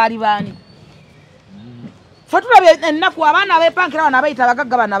ubiwo baali baani fe tulabye ennaku abaana abeepankira bano abayita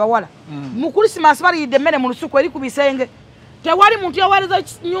abagagga bano abawala mu Krismasi baliyidde emmere mu lusuku eri ku bisenge tewali muntu yaweereza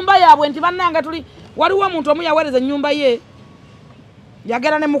nnyumba yaabwe nti bannange tuli waliwo omuntu omu yaweereza ennyumba ye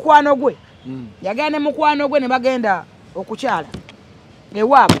yagenda ne mukwano gwe ne bagenda okukyala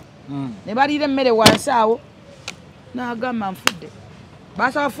ewaabwe ne baliira emmere wansi awo n'agamba nfudde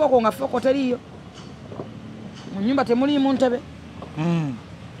basaba fooko nga fooko teriyo mu nnyumba temuliimu ntebe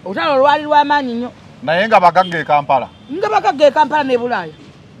olutalo lwali lw'amaanyi nnyo naye nga bagagga e Kampala ne Bulaaya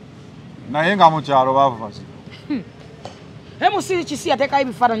naye nga mu kyalo bavazi emusiri kisi yateekayo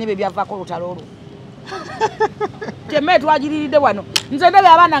ebifaananyi bye byavaako olutalo olwo temme twagiriridde wano nze ndebe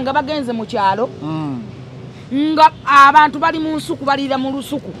abaana nga bagenze mu kyalo nga abantu bali mu nsuku baliira mu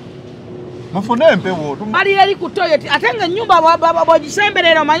lusuku mufune empewo baliira eri ku toilet ate nga ennyumba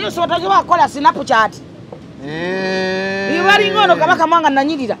bw'ogisemberera omanyi osobola tosobola kukola sinapu kyati balinga ono Kabaka Mwanga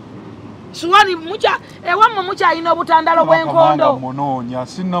nanyirira suwani mucha ewammwe mukyalina obutandalo bw'enkondo munoonya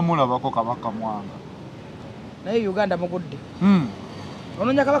sinnamulabako Kabaka Mwanga naye Uganda mugudde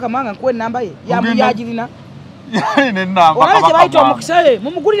onoonya Kabaka Mwanga nkuwa ennamba ye yagirina olaba kye bayita omukisa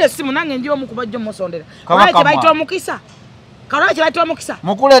mumugulire essimu nange ndi omu kubajja omusondera olaba kye bayita omukisa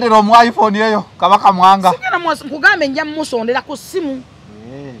mukuleetera omu iPhone eyo Kabaka Mwanga nkugambe nja mumusondera ku ssimu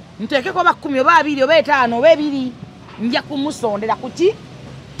nteekeko oba 10 oba 2 oba 5 oba 2 nja kumusondera kuki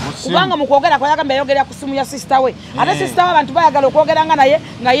kubanga mukwogera kwayagamba yayogera ku ssimu ya sister we ate sister we abantu bayagala okwogeranga naye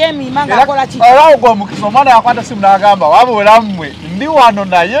nga yeemiima ng'akola ki era ogwo omukisa omwana yakwata essimu n'agamba wabula mmwe ndi wano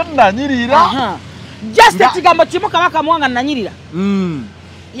naye nanyirira just ekigambo kimu Kabaka Mwanga nanyirira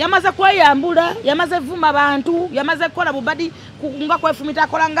yamaze kweyambula yamaze vuma abantu yamaze kukola bubadi nga kwefumita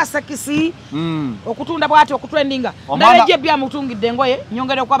akola nga sekisi okutunda bwati okutrendinga naye Ebya amutungidde engoye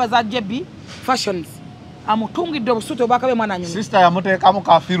nyongere okwabaza Ebya fashions amutungidde obusuti obwakabe mwana nyuma sister yamuteekamu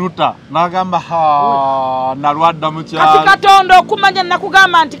kafiruta n'agamba nalwadda mu kyalo kati Katonda okumanya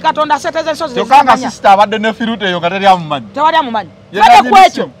nakugamba nti Katonda aseteze ensozi kyokanga sister abadde ne firuta eyo nga teri amumanyi kale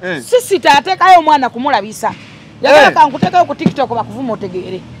kwekyo sister ateekayo omwana kumulabisa yagala kankuteekayo ku TikTok bakuvuma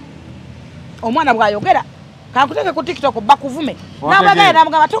otegeere omwana bw'ayogera Kankuteke ku TikTok bakuvume. Nabagaya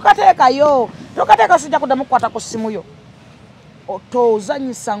namugamba tokateeka sijja kuddamu kukwata ku ssimu yo.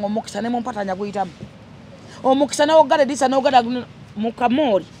 Otozanyisa ng'omukisa ne mumpatanya guyitamu. Omukisa n'ogala edisa n'ogala mu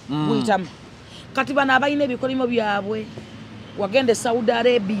kamooli guyitamu. Kati bano abalina ebikolimo byabwe. Wagende Saudi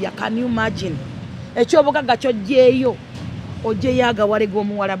Arabia, can you imagine? Ekyobugagga ky'oggyeeyo oggyeyo agawale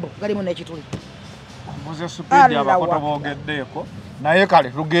g'omuwalabu galimu n'ekituli. Mbuze supidi abakoto boogeddeeko naye kale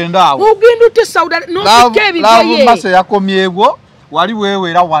tugenda awo. Ugenda ute Saudi n'otikka ebigoye. Laavu Mbase yakomyebwo wali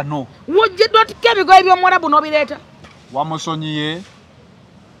weewera wano. Wojjeddwa otikka ebigoye by'omuwalabu n'obireeta. Wamusonyiye.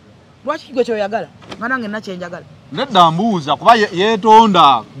 Lwaki kigo kyoyagala? Nga nange nakyenjagala. Nedda mbuuza kuba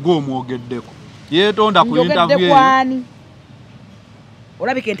yeetonda gw'omwogeddeko. Yeetonda ku interview kwani.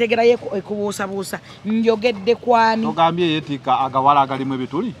 Olabika entegera ye ekubuusabuusa. Njogedde kwani. Togambye yeetika agawala agalimu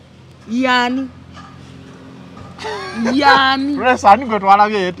ebituli. Yani. Ani gwe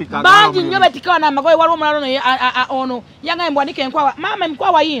twalabye yeetika. Bangi nnyo beetikawa n'amagoye waliwo omulala ono yangaye mbwanika enkwawa. Maama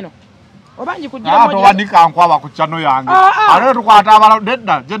enkwawa yiino. Obanji kujja moja. Wanika enkwawa ku chano yange. Ate tukwata abala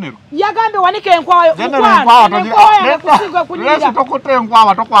nedda general. Yagambe wanika enkwawa. General enkwawa kunyira. Lesi tokote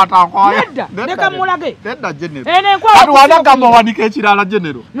enkwawa tokwata enkwawa. Nedda. Ndeka mulage. Nedda general. Ene enkwawa. Ati wanaka wanika ekirala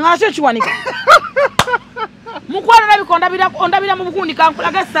general. Ngase kiwanika. Mukwana nabikonda ondabira mu bukundi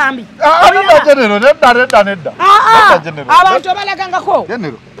kankulaga sambi. Nedda general. Nedda. Abantu balagangako.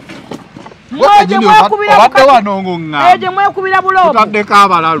 General. Mwaje mwekubira bulobu. Tutaddeko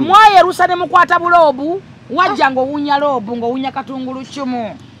abalalu. Mwaye rusane mukwata bulobu. Wajja ng'owunya lobu, ng'owunya katungulu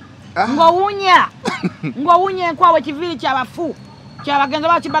chumu. Ng'owunya enkwawa kiviri ky'abafu. Ky'abagenzi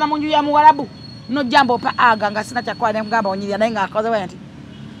bakibana mu nju ya muwalabu. No jambo pa aga nga sina kyakwa ne mugamba onyirya naye ng'akoze bwenti.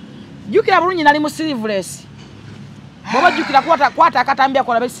 Jukira bulungi nali mu sleeveless. Baba jukira kwata akatambya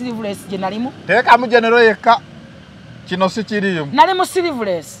kola be sleeveless je nalimu. Teeka mu general yekka. Kino si kiriyo. Nali mu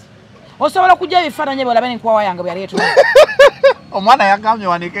sleeveless. Osobola kujja ebifaananyi bwe olabe enkwawa yange byali etu. Omwana yagamye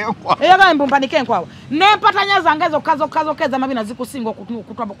wanike enkwawa. Yagamye mpumpanike enkwawa. N'empatanya zange zokka keza mabina zikusinga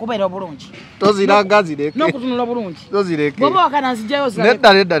okubeera obulungi. Toziraga zireke. N'okutunula obulungi. Tozireke. Bw'oba wakana nzijayo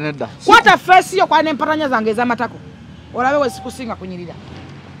zireke. Nedda. Kwata face yo kwa n'empatanya zange ez'amatako. Olabe we sikusinga kunyirira.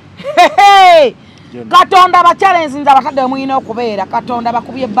 Katonda bachallenge nza batadde muyina okubeera. Katonda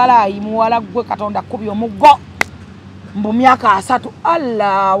bakubye balayi muwala gwe Katonda kubye omuggo. Mbu myaka 3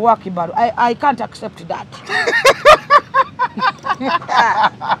 Allahu Akbar. I can't accept that.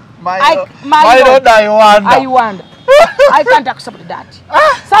 My Lord, I wonder. I can't accept that.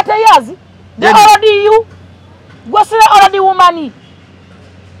 30 years. They already you. Gwasile already woman.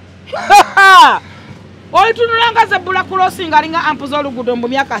 Oitunulanga za bula crossing alinga ampuza olugudo mbu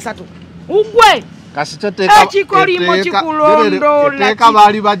myaka 3. Ugwe. Kasiteka ekikolimo kikulondola teka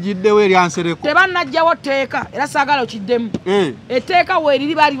bali bagiddewe eryansereko tebannajjawo tteeka era saagala okiddemu etteeka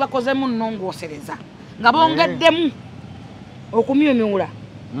weeriri baali bakozemu nnongoosereza nga bongeddemu okumyumyula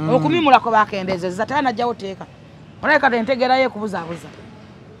okumyumulako bakendezeza tebanajjawo tteeka olabika entegerayo ekubuzaabuza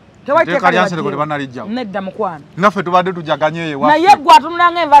nedda mukwano naffe tubadde tujaganyeyo naye gwe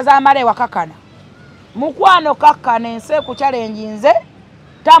atunulanga enva z'amala ewakakana mukwano kakkana ensi ekuchallenge nze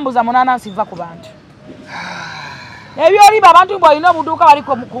tambuza 8 nsiva ku bantu. Ebyoliba abantu bwalina obuduuka bali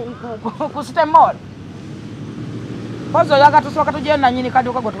ku City Mall. Pozo yaga tusooka tujje nannyini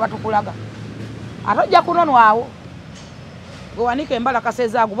kaduuka gwe tuba tukulaga. Atojja kunonwawo. Gwe wanika embala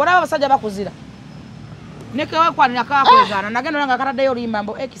kasezaago. Bona abasajja bakuzira. Nekewe kwanira kakwegana. Nagenda nanga kataddeyo olimba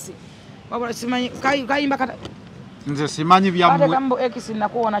mbo X. Wabula simanyi kayimba kata. Nze simanyi byammwe. Kate kambo X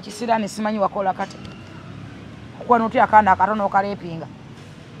nakuwona kisirani simanyi wakola kate. Kwano oti akana akatono okalepinga.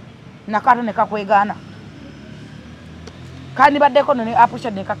 Nakato ne kakwegana. Kandi baddeko ne apusha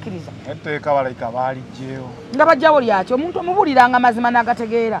ne kakkiriza. Etteeka balayika baali jjeewo. Nga bajjawo lyakyo omuntu omubuliranga mazima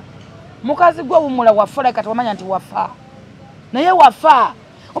n'agategeera. Mukazi gwe wumula wafa kati wamanya nti wafa. Naye wafa.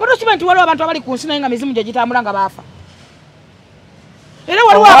 Obato kiba nti waliwo abantu abali ku nsi naye nga mizimu gye gitambula nga baafa. Era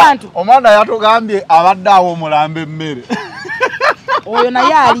waliwo abantu. Omwana yatugambye abadde awo omulambe emmere. Oyo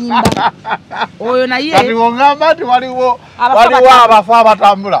naye alimba. Oyo naye. Kati ngamba nti waliwo abafa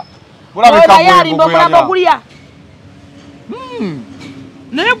abatambula. Oyo naye alimba omulambo gulya.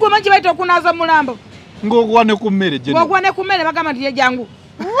 Naye gwe manyi baita okunaza mulambo. Ng'okuwa ne ku mmere gye. Ng'okuwa ne ku mmere bagamba nti jangu.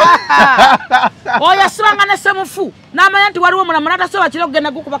 Oyo asibanga ne semufu. N'amanya nti waliwo omulambo n'atasobola kiro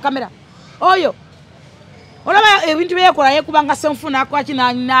okugenda gukuba kamera. Oyo. Olaba ebintu byekola yekubanga semufu n'akwaki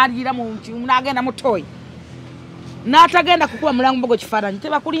n'aliira mu n'agenda mu toyi. N'atagenda kukuba mulambo gwe kifaananyi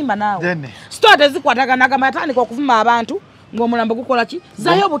tebakulimba naawe. Sitote zikwatagana agamba yatandika okuvuma abantu. Ng'omulambo gukola ki?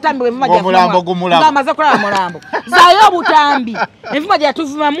 Zayo obutambi bwe vuma gya omulambo gumulambo. Ng'amaze kulaba mulambo. Zayo obutambi. Envuma gye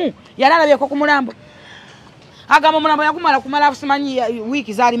yatuvumamu yalalabyeko ku mulambo. Agamba omulambo yagumala kumala simanyi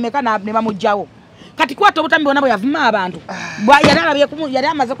wiiki zaali meka ne bamugjawo. kati kwata obutambi bonna bwe yavuma abantu yali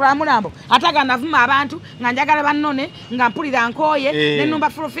amaze kulaba mulambo ataga navuma abantu nga njagala bannone nga mpulira nkooye nenumba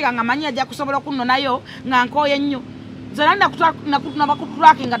fulufiga nga manyi ajja kusobola okunnonayo nga nkooye nnyo zera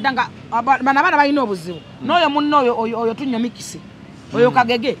nakutulaki nga ddanga bana balina obuzibu n'oyo munno oyo tunnyo mikisi oyo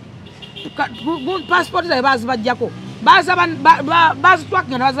kagege passport zabe bazibajjako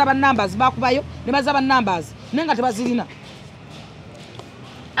bazitwakinga ne baza bannumbers bakubayo ne baza bannumbers naye nga tebazirina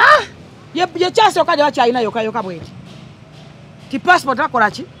yekyasooka gye bakyalina yokayoka bweti ti passport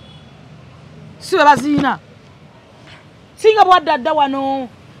akola ki si be bazirina singa bwaddadda wano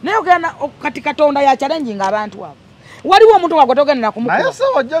naye ogenda kati Katonda ya challenge nga abantu abo waliwo omuntu wagwe togendera kumukuba naye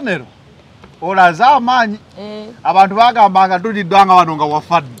sawa general olaza amaanyi abantu bagambanga tuliddwanga wano nga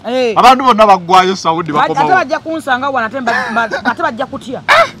wafadde abantu bonna baggwayo Saudi bakoma ate bajja kunsanga wana ate bajja kutya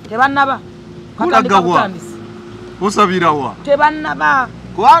tebannaba katandika kutandisa osabirawa tebannaba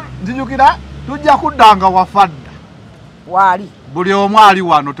kwa nzinyukira tujja kuddanga wafadde wali buli omu ali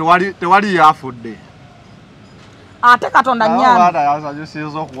wano tewali yafudde ate Katonda nnyamba ata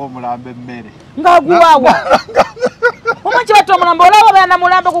yasajjusiza okuwa omulambo emmere ng'aguwaawa omanyi batta omulambo olaba bayana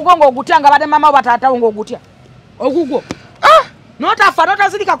mulambo kugonga ogutya nga badde mama bataatawo ng'ogutya ogugwo n'otafa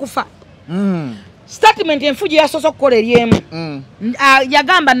n'otazirika kufa statement enfuji yasoose okukola eryemu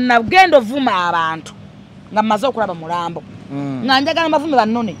yagamba nagenda ovuma abantu nga mmaze okulaba mulambo nga njagala mavume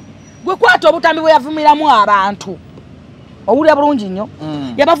bannone gwe kwata obutambi bwe yavumiramu abantu owulira bulungi nnyo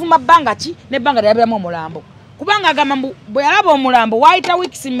yabavuma bbanga ki n'ebbanga lyabiramu omulambo kubanga agamba bwe yalaba omulambo waayita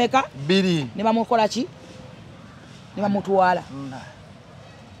weeks mmeka 2 ne bamukola ki ne bamutwala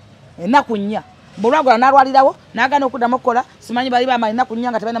ennaku nnya bulwagula n'alwalirawo n'agaana okuddamu okukola simanyi bali bamanyi ennaku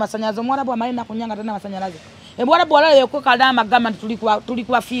nnya nga tebalina masanyalaze omuwalabu amanyi ennaku nnya nga talina masanyalaze ebuwalabu walala yokokalama agamba nti tuli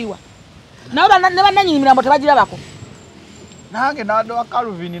kubafiirwa nabo ne bannanyini mirambo tebagirabako nange nadowa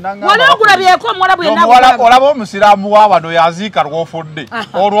Calvin nanga wali okulabyeko omuwalabu yenna olaba omusiraamu wa wano yaziika lwofudde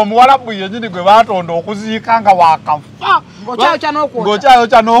olwo omuwalabu yennyini gwe batonda okuziika nga wakafa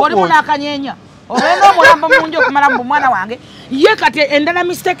ng'okyayokya n'okwooli n'akanyeenya olwenda omulambo mungi okumala mu mwana wange ye kati endala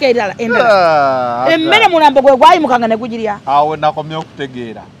mistake endala emmere mulambo gwe gwayimukanga ne gugirya awo nakomye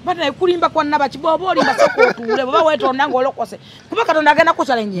okutegeera bata ekulimba kwa nnabaki bw'oba olimba soka otuule bw'oba weetonda ng'olokose kuba Katonda agenda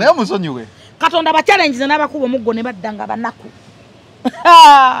kuchallenge naye musonyiwe Katonda bachallenge n'abakuba omuggo ne badda nga banaku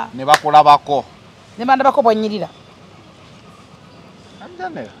ne bakulabako ne bandabako bwanyirira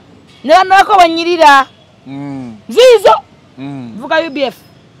ne bandabako bwanyirira ziizo vuga UBF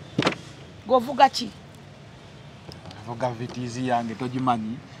govuga ki vuga vitizi yange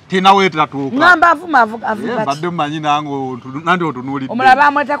togimanyi tena wetera tuuka ngamba avuma avuga badde manyi nango nandi otunuulidde omulaba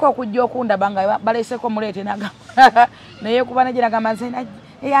amwetako okujja okunda banga baleeseko muleete nagamba naye kuba ne giragamba nze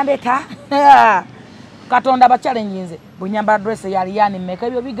eyandeta Katonda bachallenge nze bunyamba address yali yani mmeka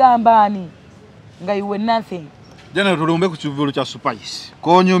ebyo bigambaani nga you were nothing jana tulumbe ku kivulu kya Spice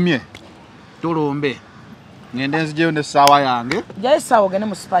konyumye tulumbe ngende nzijeyo ne sawa yange jaye sawa gene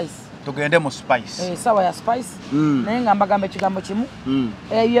mu Spice tugende mu Spice sawa ya Spice naye nga mbagambe ekigambo kimu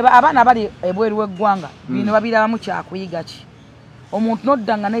abaana bali ebweru w'eggwanga bino babirabamu kyakuyiga ki omuntu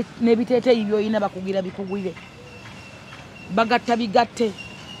noddanga n'ebiteeteeyi byoyina bakugira bikugwire bagatta bigatte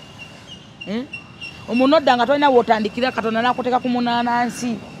omuntu oddanga tolina wootandikira Katonda n'akuteeka ku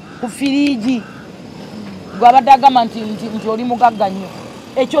munaanansi ku firiigi gwabadde agamba nti oli mugagga nnyo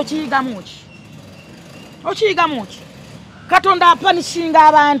ekyo okiyigamu ki okiyigamu ki Katonda apanishinga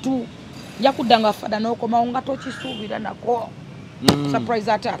abantu yakudda nga fada n'okomawo nga tokisuubira nako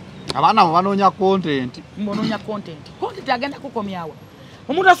surprise attack abaana bo banoonya content mbonoonya content agenda kukomyawo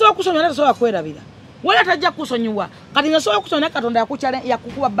omuntu asobola kusomya tasobola kwerabira wala tajja kusonyiwa kati nasobola kusomya Katonda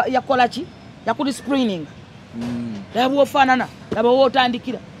yakola ki yakudisciplining laba ofaanana laba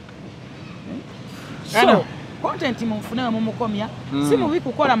wootandikira so content munfune mumukomya si mubi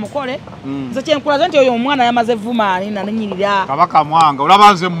kukola mukole nze kyenkulaze nti oyo omwana yamaze vumaani nanyirira kabaka mwanga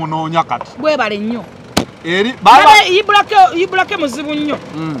olaba nze munoonya kati bwebale nnyo eri yibulake muzibu nnyo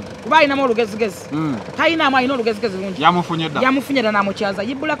kuba alinamu olugezigezi talinamu alina olugezigezi lungi yamufunye dda namukyaza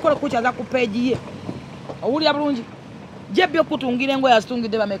yibulake olukukyaza ku peegi ye owulira bulungi jebbi okutungira engoye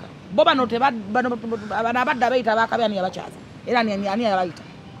azitungidde bameka bo bano abadde abayita bakabyani yabakyaza era ani yabayita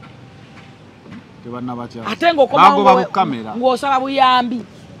ate ng'okomawo ng'osaba buyambi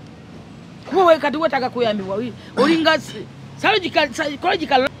kuba kati wetaaga kuyambibwa olinga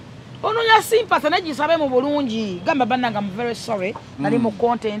psychological onoonya sympathy nagisabe mu bulungi gamba bannanga I'm very sorry nali mu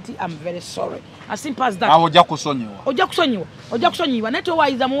content I'm very sorry asympathy that ojja kusonyiwa naye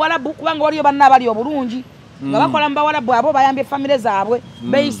towayiza muwalabu kubanga waliyo banna abali obulungi nga bakola mu bawalabu abo bayambye famire zaabwe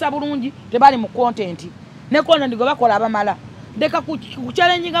beeyisa bulungi tebali mu content ne content gwe bakola abamala deka ku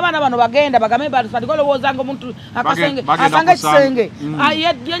challenge abana bano bagenda bagambe batikolo wozanga omuntu akasenge asanga kisenge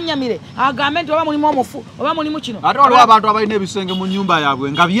yanyamire agambe nti oba mulimu omufu oba mulimu kino ate waliwo abantu abalina ebisenge mu nyumba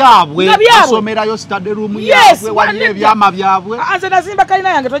yaabwe nga byabwe basomerayo study room yaabwe waliyo ebyama byabwe aze nazimba kalina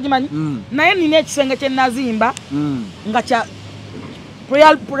yange togimanyi naye nina ekisenge kye nazimba nga kya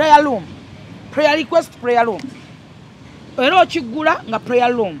prayer room prayer request prayer room era okigula nga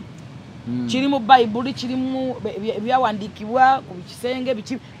prayer room kirimu Bible kirimu byawandikibwa ku kisenge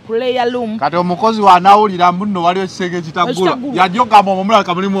biki prayer room kati omukozi wanawulira mbuno waliyo ekisenge kitagula yajoga mu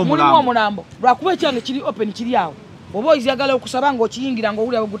mulaka mulimu omulambo lwakuba ekyange kiri open kiri awo oba oyagala okusaba nga okiyingira nga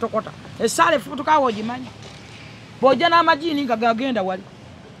owulira gutokota esale futukawo ogimanyi bojja n'amajini nga gagenda wali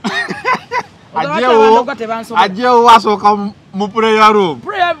ajewo wasooka mu prayer room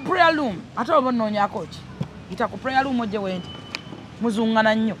ate oba nnoonyako ki yita ku prayer room ojje wendi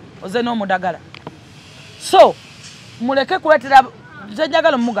muzungana nnyo oze n'omudagala so muleke kuletera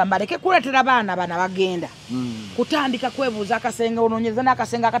njagala mugamba leke kuletera baana bana bagenda kutandika kwebuuza akasenge onoonyeza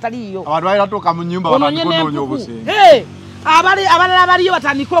n'akasenge akataliyo abantu balina tuuka mu nnyumba banoonya obusenge abalala baliyo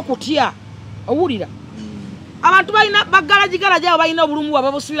batandika okutya owulira abantu balina bagalagigalaji abo balina obulumu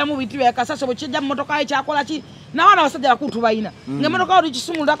bwabwe busubiramu bintu bya kasasa bwekijja mu motoka ye kyakola ki n'abaana basajja bakutu balina ng'emmotoka oli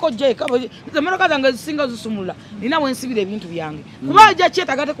kisumululako jeka emmotoka zange zisinga zisumulula nina bwensibira ebintu byange kuba ojja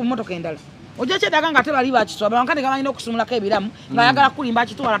kyetaaga te ku mmotoka endala ojja kyetaaga nga te bali bakitwala bankandi gabalina okusumulako ebiramu ng'ayagala kulimba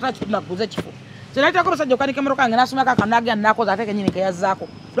akitwala ate akitunda kuguza ekifo kyenaitako basajja okanika emmotoka yange n'asumulako akantu n'agenda n'akoza ate kenyini keyazzaako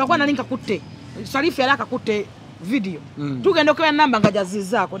lwakuba nali nkakutte salifu yali akakutte vidiyo tugenda okubera namba nga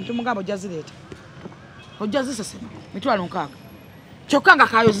jazizzaako nitumugamba ojazireeta ojja zisesema mitwalo nkaaga kyokka nga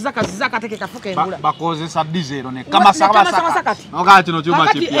kayoziza kaziza akateke kafuka engula bakozesa dizero ne kama sakati okati kino kyuma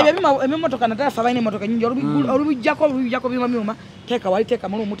kipya emimotoka natala fa bayina emotoka nyingi olubijjako byuma teeka wali teeka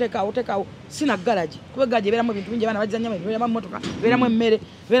mulumu teeka sina garaji kuba garaji eberamu ebintu bingi abaana bajja nyama eberamu emotoka eberamu emmere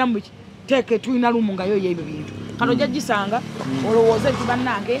eberamu biki teeke tulina lumu nga yo ebyo bintu kati ojja gisanga olowooza nti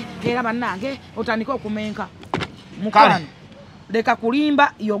bannange era bannange otandika okumenka mukwano leka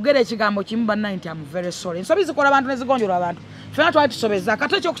kulimba yogera ekigambo kimu bannaye nti am very sorry ensobi zikola abantu nezigonjola abantu fena twali tusobeza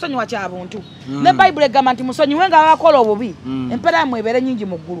kati ekyokusonyiwa kyabuntu ne Bible egamba nti musonyiwe nga bakola obubi empeera yamwe ebeere nyingi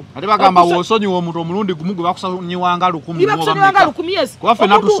mu ggulu ate bagamba wosonyiwa omuntu omulundi gumu gwe bakusonyiwanga 10 yes kuba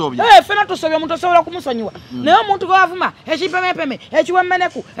fena tusobya fena tusobya omuntu osobola okumusonyiwa naye omuntu gwe wavuma ekipemepeme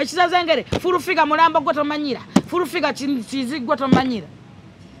ekiwemmeneku ekisazengere fulufiga mulambo gwe tomanyira fulufiga kizigwe tomanyira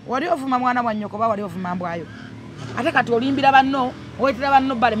wali ovuma mwana wa nnyoko ba wali ovuma mbwayo ate kati olimbira banno oyitira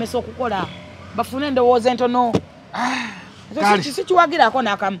banno balemesa okukola bafune endowooza entono si kiwagirako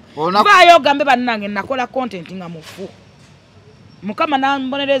n'akamu vaayo ogambe bannange nakola content nga mufu mukama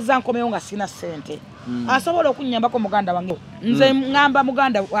nambonereza nkomeyo nga sina ssente asobola okunnyambako muganda wange nze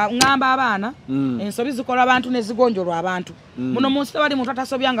ŋŋamba abaana ensobi zikola abantu nezigonjolwa abantu muno mu nsi tewali muntu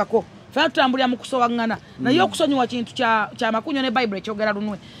atasobyangako fena tutambulira mu kusowaŋŋana naye okusonyiwa kintu kya makunyo ne Bible ekyogera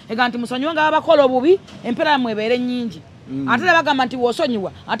lunwe ega nti musonyiwe nga babakola obubi empeera yammwe ebeere nnyingi ate bagamba nti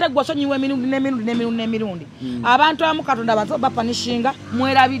wosonyiwa ate gwe osonyiwa emirundi abantu abamu Katonda bapanishinga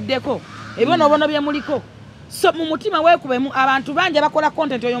mwerabiddeko ebyonobono bye muliko so mu mutima weekubemu abantu bangi abakola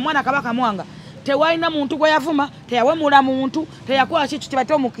content oyo omwana kabaka mwanga tewalina muntu gwe yavuma teyawemula muntu teyakola ki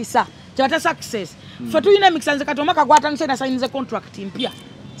kibate omukisa kibate success fe tulina emikisa nze kati omwaka gwatandise nasayinize contract mpya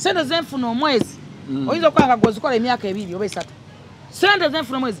sente zenfuna omwezi oyinza okwanga gwezikola emyaka 2 oba 3 sente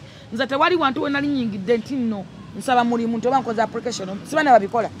zenfuna omwezi nze tewali wantu wenali nyingidde nti nno nsaba mulimu nti oba nkoze application sibana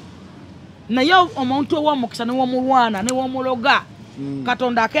babikola naye omuntu ow'omukisa n'ow'omulwana n'ow'omuloga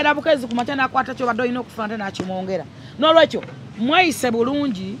Katonda akeera bukezi ku matya n'akwata kyobadde olina okufuna nte n'akimwongera n'olwekyo mweyise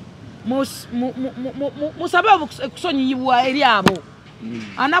bulungi musabe okusonyiyibwa eri abo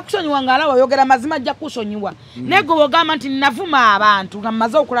anakusonyiwa ng'alaba oyogera mazima ajja kusonyiwa naye gwe ogamba nti navuma abantu nga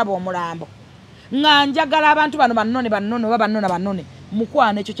mmaze okulaba omulambo nga njagala abantu bano bannone oba bannone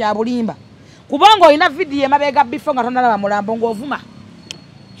mukwana ekyo kya bulimba kubanga olina vidiyo emabega bifo nga tonnalaba mulambo ng'ovuma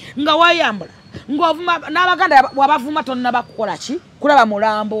nga wayambula ng'ovuma n'abaganda wabavuma tonnaba kukola ki kulaba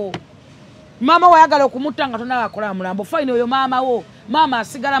mulambo maama wayagala okumutta nga tonnaba kulaba mulambo fayini oyo maama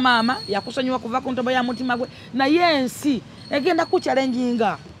asigala maama yakusonyiwa kuva ku ntobo ya mutima gwe naye ensi egenda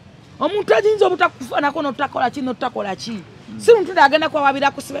kuchalenjinga omuntu ajinza obutakufanako notakola ki si muntu agenda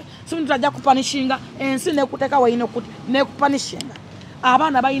kwawabira kusibe si muntu ajja kupanishinga ensi nekuteka wayina nekupanishinga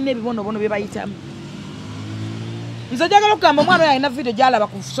abaana balina ebibonobono bye bayitamu nze njagala okugamba omwana oyo alina video gyalaba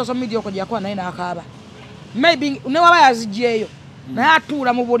ku social media okwo gyakuba naye n'akaaba maybe newaba yazigyeyo naye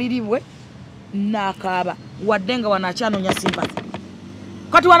atuula mu buliri bwe n'akaaba wadde nga wanakyanoonya sympathy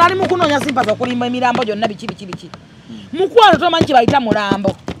kati wanali mu kunoonya sympathy okulimba emirambo gyonna biki mukwano tomanyi kye bayita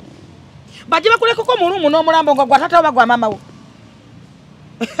mulambo bajje bakulekeko mulumu n'omulambo nga gwatata oba gwa maama wo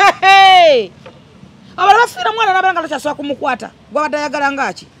abala bafiira mwana nabanga takyasooka kumukwata gwabadde ayagala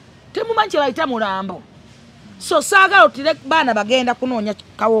ngaki temumanyi kyebayita mulambo so saagala otire baana bagenda kunoonya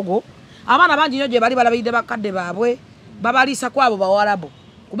kawogo abaana bangi nnyo gye bali balabiridde bakadde baabwe babaliisa ku abo bawalabo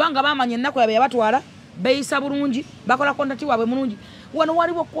kubanga bamanya ennaku yabe yabatwala beeyisa bulungi bakola kontenti waabwe mulungi wano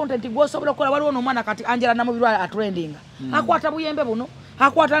waliwo kontenti gwosobola okukola waliwo n'omwana kati Angela Namubirwa atrendinga akwata buyembe buno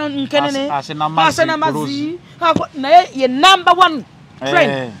akwata nkenene asena mazzi naye ye number 1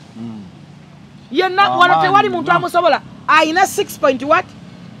 trend yenna wano tewali muntu amusobola ayina 6 point what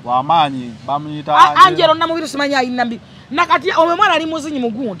wamaanyi bamuyita Angela Namubirwa simanyi ayina mbi nakati omwe mwana ali muzinyi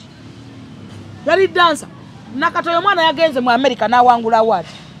mugundi yali dancer nakati oyo mwana yagenze mu America n'awangula award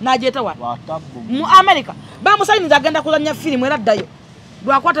n'ajeeta wa mu America bamusayiniza agenda kuzanya filimu era ddayo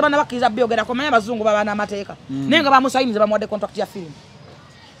lwakwata bana bakkiriza byogera komanya abazungu baba n'amateeka naye nga bamusayiniza bamuwadde contract ya filimu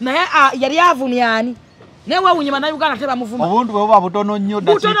naye yali avumyani naye weewunyima na Uganda tebamuvuma obuntu bwe buba butono nnyo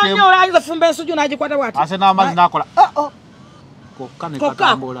butono ayinza fumba ensuju n'agikwata bwati ate n'amazzi n'akola kokka ne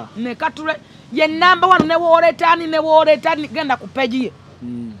katambula ne katule ye number 1 ne wooletani genda ku page ye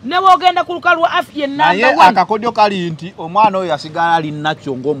ne wogenda ku lukalu afye number 1 naye akakodyo kali nti omwana oyo yasigala ali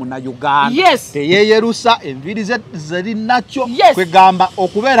nakyo ng'omuna Uganda teyeeyerusa enviri ze ziri nakyo kwegamba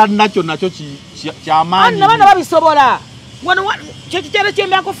okubeera nakyo nakyo kyamaanyi n'abaana babisobola wano kyekikyere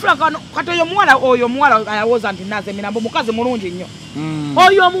kyembyako Frank kati oyo muwala ayawoza nti naze mirambo mukazi mulungi nnyo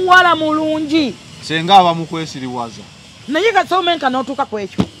oyo muwala mulungi senga abamukwesiriwaza naye kasomenka n'otuuka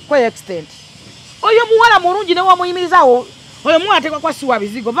kwekyo kwe extent oyo muwala mulungi ne wamuyimirizawo oyo mwana tekwa kwa siwa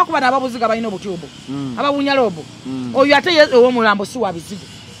bizigo va kuba n'ababuziga balina obutyubu abawunya lobo oyo ate ow'omulambo siwa bizigo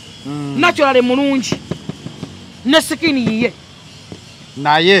naturally mulungi ne sikini yiye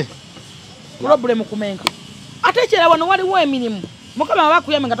naye problem kumenga ate kyera wano waliwo emirimu mukama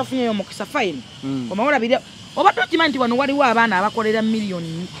bakuyame nga tafunyeyo mukisa fine omawula biri oba tokimanyi nti wano waliwo abaana abakolera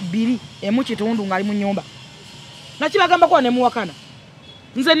miliyoni 2.5 nga ali mu nnyumba nakibagamba kwa ne muwakana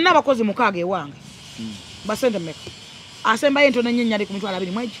nze nina abakozi mukaaga ewange basente mmeka asembayo entono ennyo ennyali ku mitwalo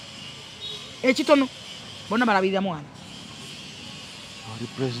 2 mwegi ekitono bonna balabirira mwana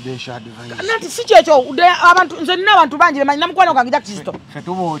nati si kyekyo abantu nze nina abantu bangi bemanyi namukwano gange Jakisito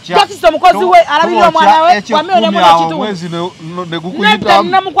mukozi we alabirira omwana we wamiyonemu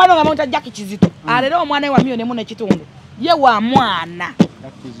namukwano nga mwita Jaki Kizito alera omwana we wamiyonemu n'ekitundu ye wa mwana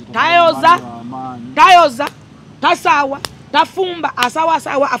tayoza tasaawa tafumba asaawa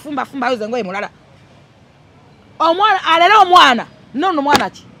afumba ayoza engoye mulala omwana alera omwana nono mwana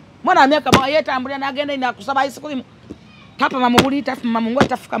ki mwana amyaka yetambulira n'agenda inakusaba ice cream tapama mu buli tafuma mu ngoye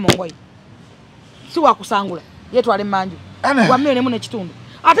tafuka mu ngoye si wakusangula yetwale manju wamiyonemu n'ekitundu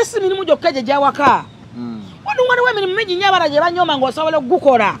ate si mirimu gyokka gye gyawaka wano waliwo emirimu mingi nnyo abaana gye banyoma ng'osobola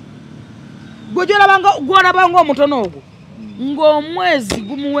okugukola gw'olabanga omutono ogwo ng'omwezi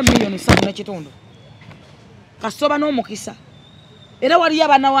gumuwe miliyoni 3 n'ekitundu kasoba n'omukisa era waliyo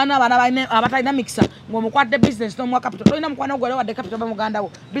abaana abatalina mikisa ng'omukwadde business n'omuwa capital tolina mukwano gwe wadde capital bamuganda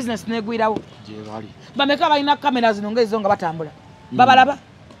wo business n'egwirawo bameka balina kamera zino ng'ezo nga batambula babalaba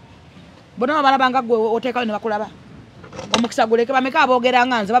bonna babalaba nga gwe oteekayo ne bakulaba omukisa guleke bameka aboogera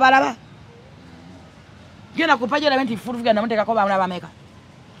nga nze babalaba genda ku page erabe nti Furufiga namuteekako bameka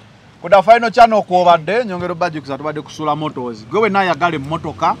kuda final channel kwobadde nyongero bajjukiza tubadde kusula motors gwe nayagala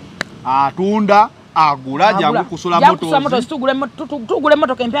emmotoka atunda agula jangu kusula motors tugule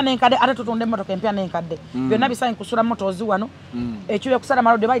motoka empya n'enkadde ate tutunde motoka empya n'enkadde byonna bisaanyi kusula motors wano ekyo kusala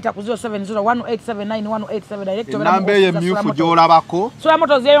malode bayita ku 0701879187 direct namba y'emmyufu gy'olabako sula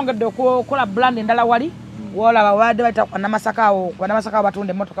motors yeyongedde okukola brand endala wali wolaba wadde bayita kwanamasaka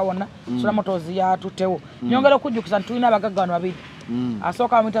batunde motoka wonna sula motors yatutewo nyongera okujjukiza nti tulina abagagga wano babiri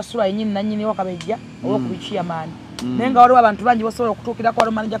asooka bamuyita sula yennyini nannyini wakabejja ow'okubikiya maani naye nga waliwo abantu bangi basobola okutuukirako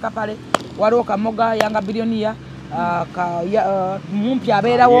waliwo manager kapale waliwo kamoga yanga bilionia mumpya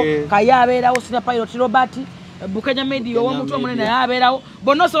abeerawo kaya abeerawo sina pilot Robert Bukenya media ow'omuntu omunene abeerawo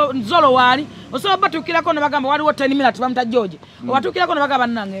bonna nzolo waali osobola batuukirako ne bagamba waliwo 10 minutes bamuta George obatuukirako ne bagamba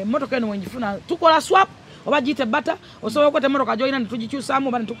nange emmotoka eno wenjifuna tukola swap oba giyite bata osobola okwata emmotoka gyolina ne tugikyusaamu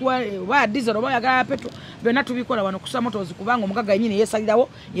oba ne tukuwa oba ya diesel oba yagala ya petrol byonna tubikola wano kusula motors kubanga omugagga yennyini yeesalirawo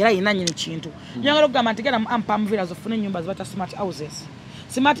era yina nnyini kintu nyongera okugamba nti genda mu Ampam Villas ofune ennyumba zibata smart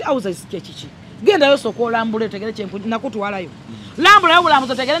houses kyekiki gendayo sooka olambula otegere nakutwalayo lambulayo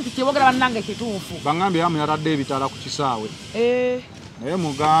bulambuzi otegere nti kyebogera bannange kituufu bangambye amu yatadde ebitala ku kisaawe naye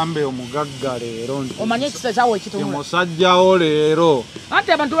mugambe omugagga leero nti omanye ekisaawe ekituufu musajjawo leero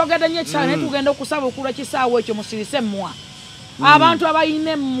anti abantu bagenda nnyo ekisaawe naye tugenda okusaba okulwa ekisaawe ekyo musirise emmwa abantu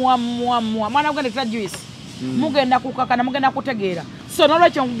abayina emmwa mwana gugenda tera juice mugenda kukakana mugenda kutegeera so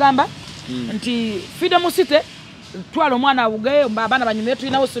n'olwekyo nkugamba nti Freedom City twala omwana awuge abaana banyume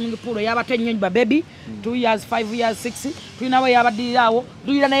tulinawo swimming pool yabatenyo ba baby 2 years 5 years 6 tulinawo yabadirawo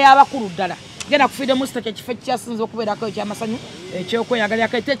tulina naye abakulu ddala genda kufida musta kifo kyasinze okubeerako ekyamasanyu ekyokweyagala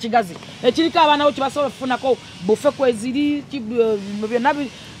akaite ekigazi ekiriko abaana bo kibasobola okufunako bufe kweziri byonna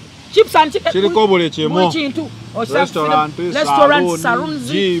chips and chicken kiriko buli kimu restaurant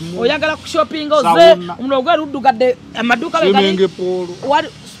salons oyagala ku shopping oze umulogo rudugadde amaduka begali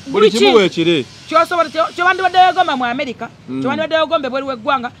buli kimu wekiri kyosobola kyobandi badde mu America kyobandi badde yogombe bweri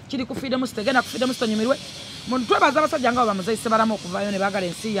weggwanga kiri ku feed musta genda ku feed musta nyumirwe muntu twebaza abasajja nga bamuzaise balamu okuvayo ne bagala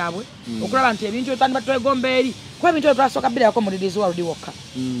ensi yaabwe okulaba nti ebintu etandi batwegombe eri kwa ebintu ebitwasoka birako mu lidizi waludi wokka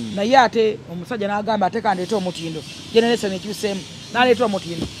naye ate omusajja n'agamba ate kandeeta omutindo generation ekyusemu n'aleeta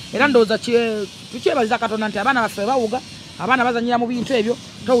omutindo era ndowooza tukyebaliza Katonda nti abaana baffe bawuga abaana bazanyira mu bintu ebyo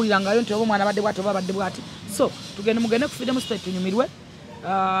towulirangayo nti oba omwana badde bwati oba badde bwati so mugende ku feed musta tunyumirwe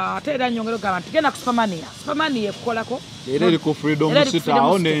ate era nyongero gaba nti genda ku supermania ekukolako era eri ku freedom city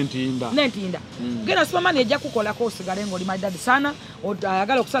awo n'entinda genda supermania ejja kukolako osigale ng'oli my dad sana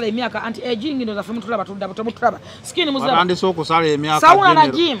ayagala okusala emyaka anti aging ndo zaffe mutulaba tudda butomutulaba skin muzaba batandise okusala emyaka sauna na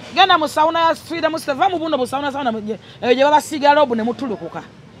gym genda mu sauna ya freedom city va mu buno bu sauna gye babasiga lobu ne mutulukuka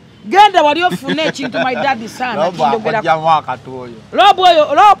genda wali ofune ekintu my dad sana lobo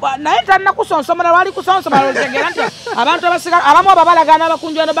naye tanna kusonsomera wali kusonsomera oltegera nti abantu abasigala abamu ababalagana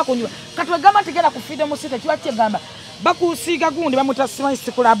bakunjwa no bakunjwa katwegamba nti genda ku freedom city kiba kyegamba bakusiiga gundi bamuta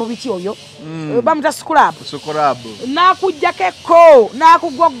sikulabo biki oyo bamuta sikulabo nakujjakeko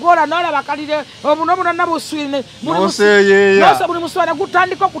nakugoggola nolaba kalire obunobuno nabuswine buli muswana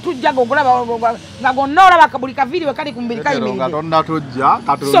gutandika okutujjaga ogulaba nga gonna olaba buli kaviri we kali kumbiri kayimirire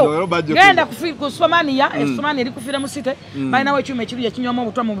genda ku supermania supermania eri kufira mu city balinawo ekyuma ekirungi ekinywamu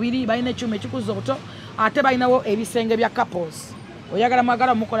obutwa mubiri balina ekyuma ekikuza obuto ate balinawo ebisenge bya couples oyagala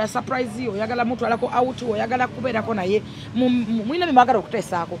mwagala mukola surprise oyagala mutwalako out oyagala kubeerako naye mulina bimwagala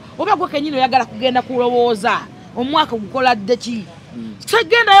okuteesaako oba gwe kenyini oyagala kugenda kulowooza omwaka gukola ddeki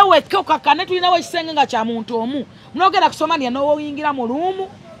tegendayo wekka okakkane tulinawo ekisenge nga kya muntu omu munogenda kusomania n'oyingira mu luumu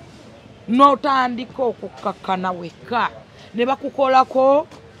n'otandika okukakkana wekka ne bakukolako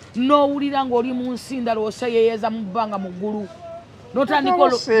n'owulira ng'oli mu nsi ndala oseyeeyeza mu bbanga mu ggulu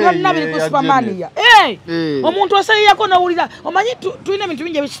notandikolo byonna biri ku supermania omuntu osayiyako n'owulira omanyi tulina ebintu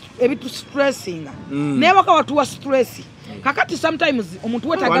bingi ebitustressing naye waka watuwa stress kakati sometimes omuntu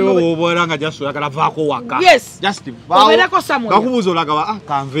wetagobera nga just oyagala vaako waka obeerako somewhere bakubuuza olaga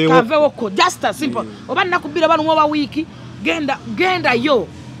kanveewoko just a simple oba nnakubira balumu oba wiiki gendayo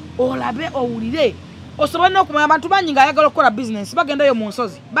olabe owulire osobola n'okumanya abantu bangi ng'ayagala okukola business bagendayo mu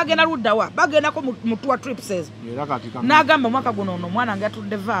nsozi bagenda luddawa bagendako mu tour trips ezo n'agamba omwaka guno ono omwana nga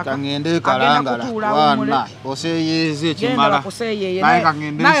yatudde vaaka agenda kutuula wumule oseeyeeza ekimala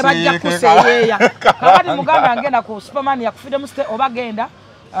naye bajja kuseeyeeya kakati muganda ngenda ku supermania kufide musite oba genda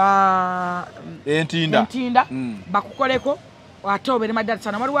entinda bakukoleko ate obeere maddala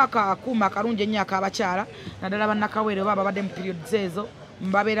sana waliwo akakuuma akalungi ennyo ak'abakyala naddala bannakawere oba babadde mu periods ezo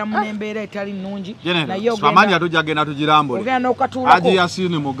mbabeera mu nembeera etali nnungi naye supermania tujagenda tugirambule ogenda n'okatuulako Haji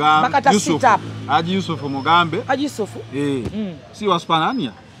Yasini Mugambe Haji Yusufu Mugambe Haji Yusufu si wa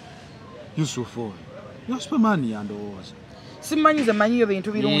supermania Yusufu ya supermania ndowooza simanyi nze manyiyo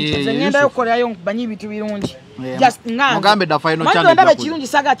bintu birungi nze ngendayo okukolerayo mbanyi bintu birungi Mugambe da final channel ndaba ekirungi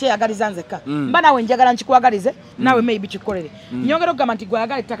saga kyeyagaliza nzekka mba nawe njagala nkikuwagalize nawe maybe kikolere nyongera okugamba nti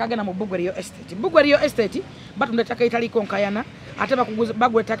gweyagala ettaka genda mu Bugweriyo Estate Bugweriyo Estate batunda ettaka etaliiko nkayana ate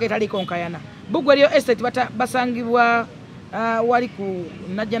bagula ettaka etaliiko nkayana Bugweriyo Estate basangibwa wali ku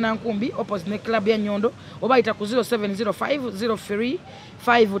Najjanankumbi opposite ne club ya Nyondo obayita ku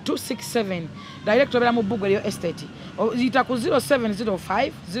 0705035267 direct obera mu Bugweriyo Estate oyita ku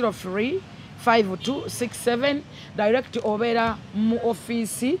 0705035267 direct obera mu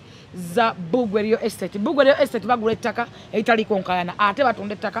office za Bugweriyo Estate bagula ettaka etaliiko nkayana ate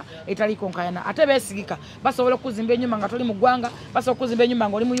batunda ettaka etaliiko nkayana ate beesigika basobola okuzimba ennyumba nga toli mu ggwanga basobola okuzimba ennyumba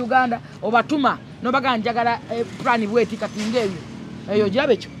ng'oli mu Uganda obatuma n'obaga njagala plan bweti kati eyo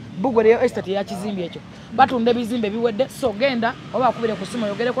gyaba ekyo Bugweriyo Estate yakizimba ekyo batunda ebizimbe biwedde so genda oba akubire ku simu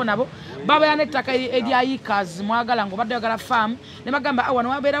oyogereko nabo babeera n'ettaka erya Yikas mwagala ng'obadde oyagala farm ne bagamba wano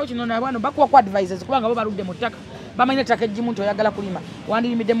wabeerawo kino nabano bakuwa ku advisors kubanga bo baludde mu ttaka bamanyi ettaka eggimu nti oyagala kulima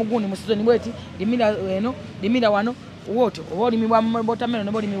wandirimidde mu gundi mu sizoni bweti limira eno limira wano woto oba olimibwa watermelon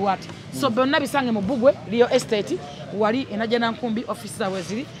oba olimibwa ati so byonna bisange mu Bugweriyo Estate wali Najjanankumbi office zaabwe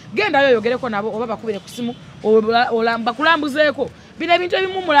ziri gendayo oyogereko nabo oba bakubire ku simu bakulambuzeeko bino ebintu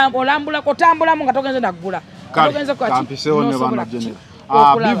ebimu olambulako otambulamu nga togenze naggula kampiseewo ne bana general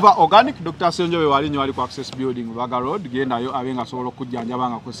Biva Organic Dr. Senjobe wali nyo wali ku Access Building Baga Road genda yo abenga sobola okujjanjaba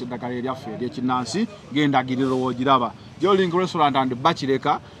nga ku seddagala eryaffe ery'ekinnansi genda giriro wogiraba Joling Restaurant and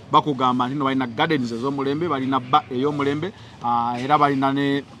Bachireka bakugamba nti no balina gardens ez'omulembe balina ba ey'omulembe era balina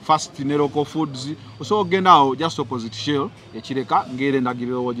ne fast ne local foods so genda awo just opposite Shell ekireka ngere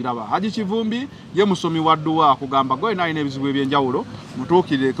ndagiriro wogiraba Haji Kivumbi ye musomi wa dduwa akugamba gwe nayo n'ebizibu ebyenjawulo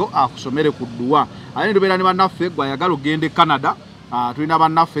mutuukireko akusomere ku dduwa ate tubeera ne bannaffe gwe ayagala ogende Canada tulina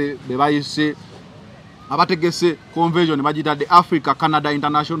bannaffe be bayise abategese convention bagita the Africa Canada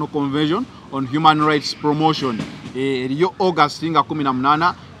International Convention on Human Rights Promotion eriyo August nga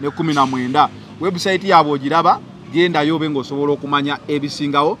 18 ne 19 website yabo giraba genda yobe ngosobola okumanya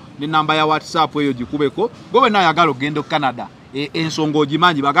ebisingawo ne namba ya WhatsApp eyo gikubeko gobe naye agalo gendo Canada ensonga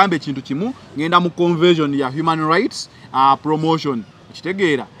ogimanyi bagambe ekintu kimu ngenda mu convention ya Human Rights Promotion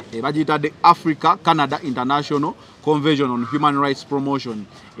kitegeera bagita the Africa Canada International Convention on Human Rights Promotion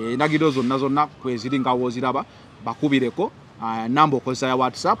ndagiro zonna kweziringa woziraba bakubireko namba okozesa ya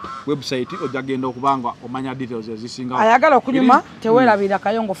WhatsApp website ojagenda okubanga omanya details ezisinga ayagala okunyuma tewerabira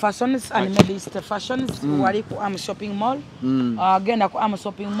Kayongo Fashions and Medist Fashions wali ku Am Shopping Mall agenda ku Am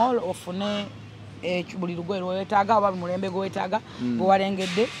Shopping Mall ofune buli lugoye lwetaaga oba mulembe gwetaaga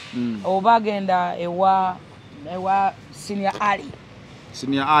gwalengedde oba agenda ewa Senior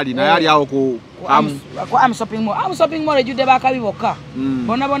Ali naye ali awo ku Am Shopping Mall. Am Shopping Mall ejudde bakabi bokka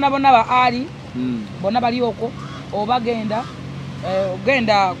bonna ba Ali bonna bali okwo oba genda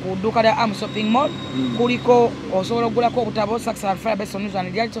ku dduuka lya Am Shopping Mall kuliko osobola okugulako obutabo Saxon Fire Best News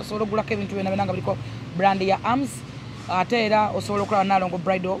and Reality osobola okugulako ebintu byonna nga biliko brand ya Arms ate era osobola okulaba Nalongo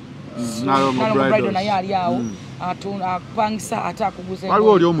Bridal naye ali awo apangisa ate akuguze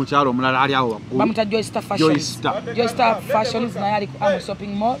waliwo oli omukyalo omulala ali awo bamuta Joystar Fashions naye ali ku Am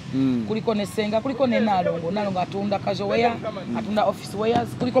Shopping Mall kuliko ne Senga kuliko ne Nalongo atunda casual wear atunda office wears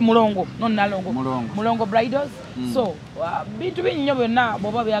kuliko Mulongo Mulongo Bridals so bintu binnyo byonna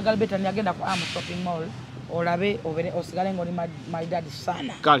bwoba byagala betani agenda ku Am Shopping Mall olabe osigale ng'oli my dad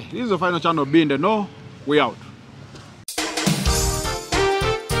sana kale this is the final channel binde no we out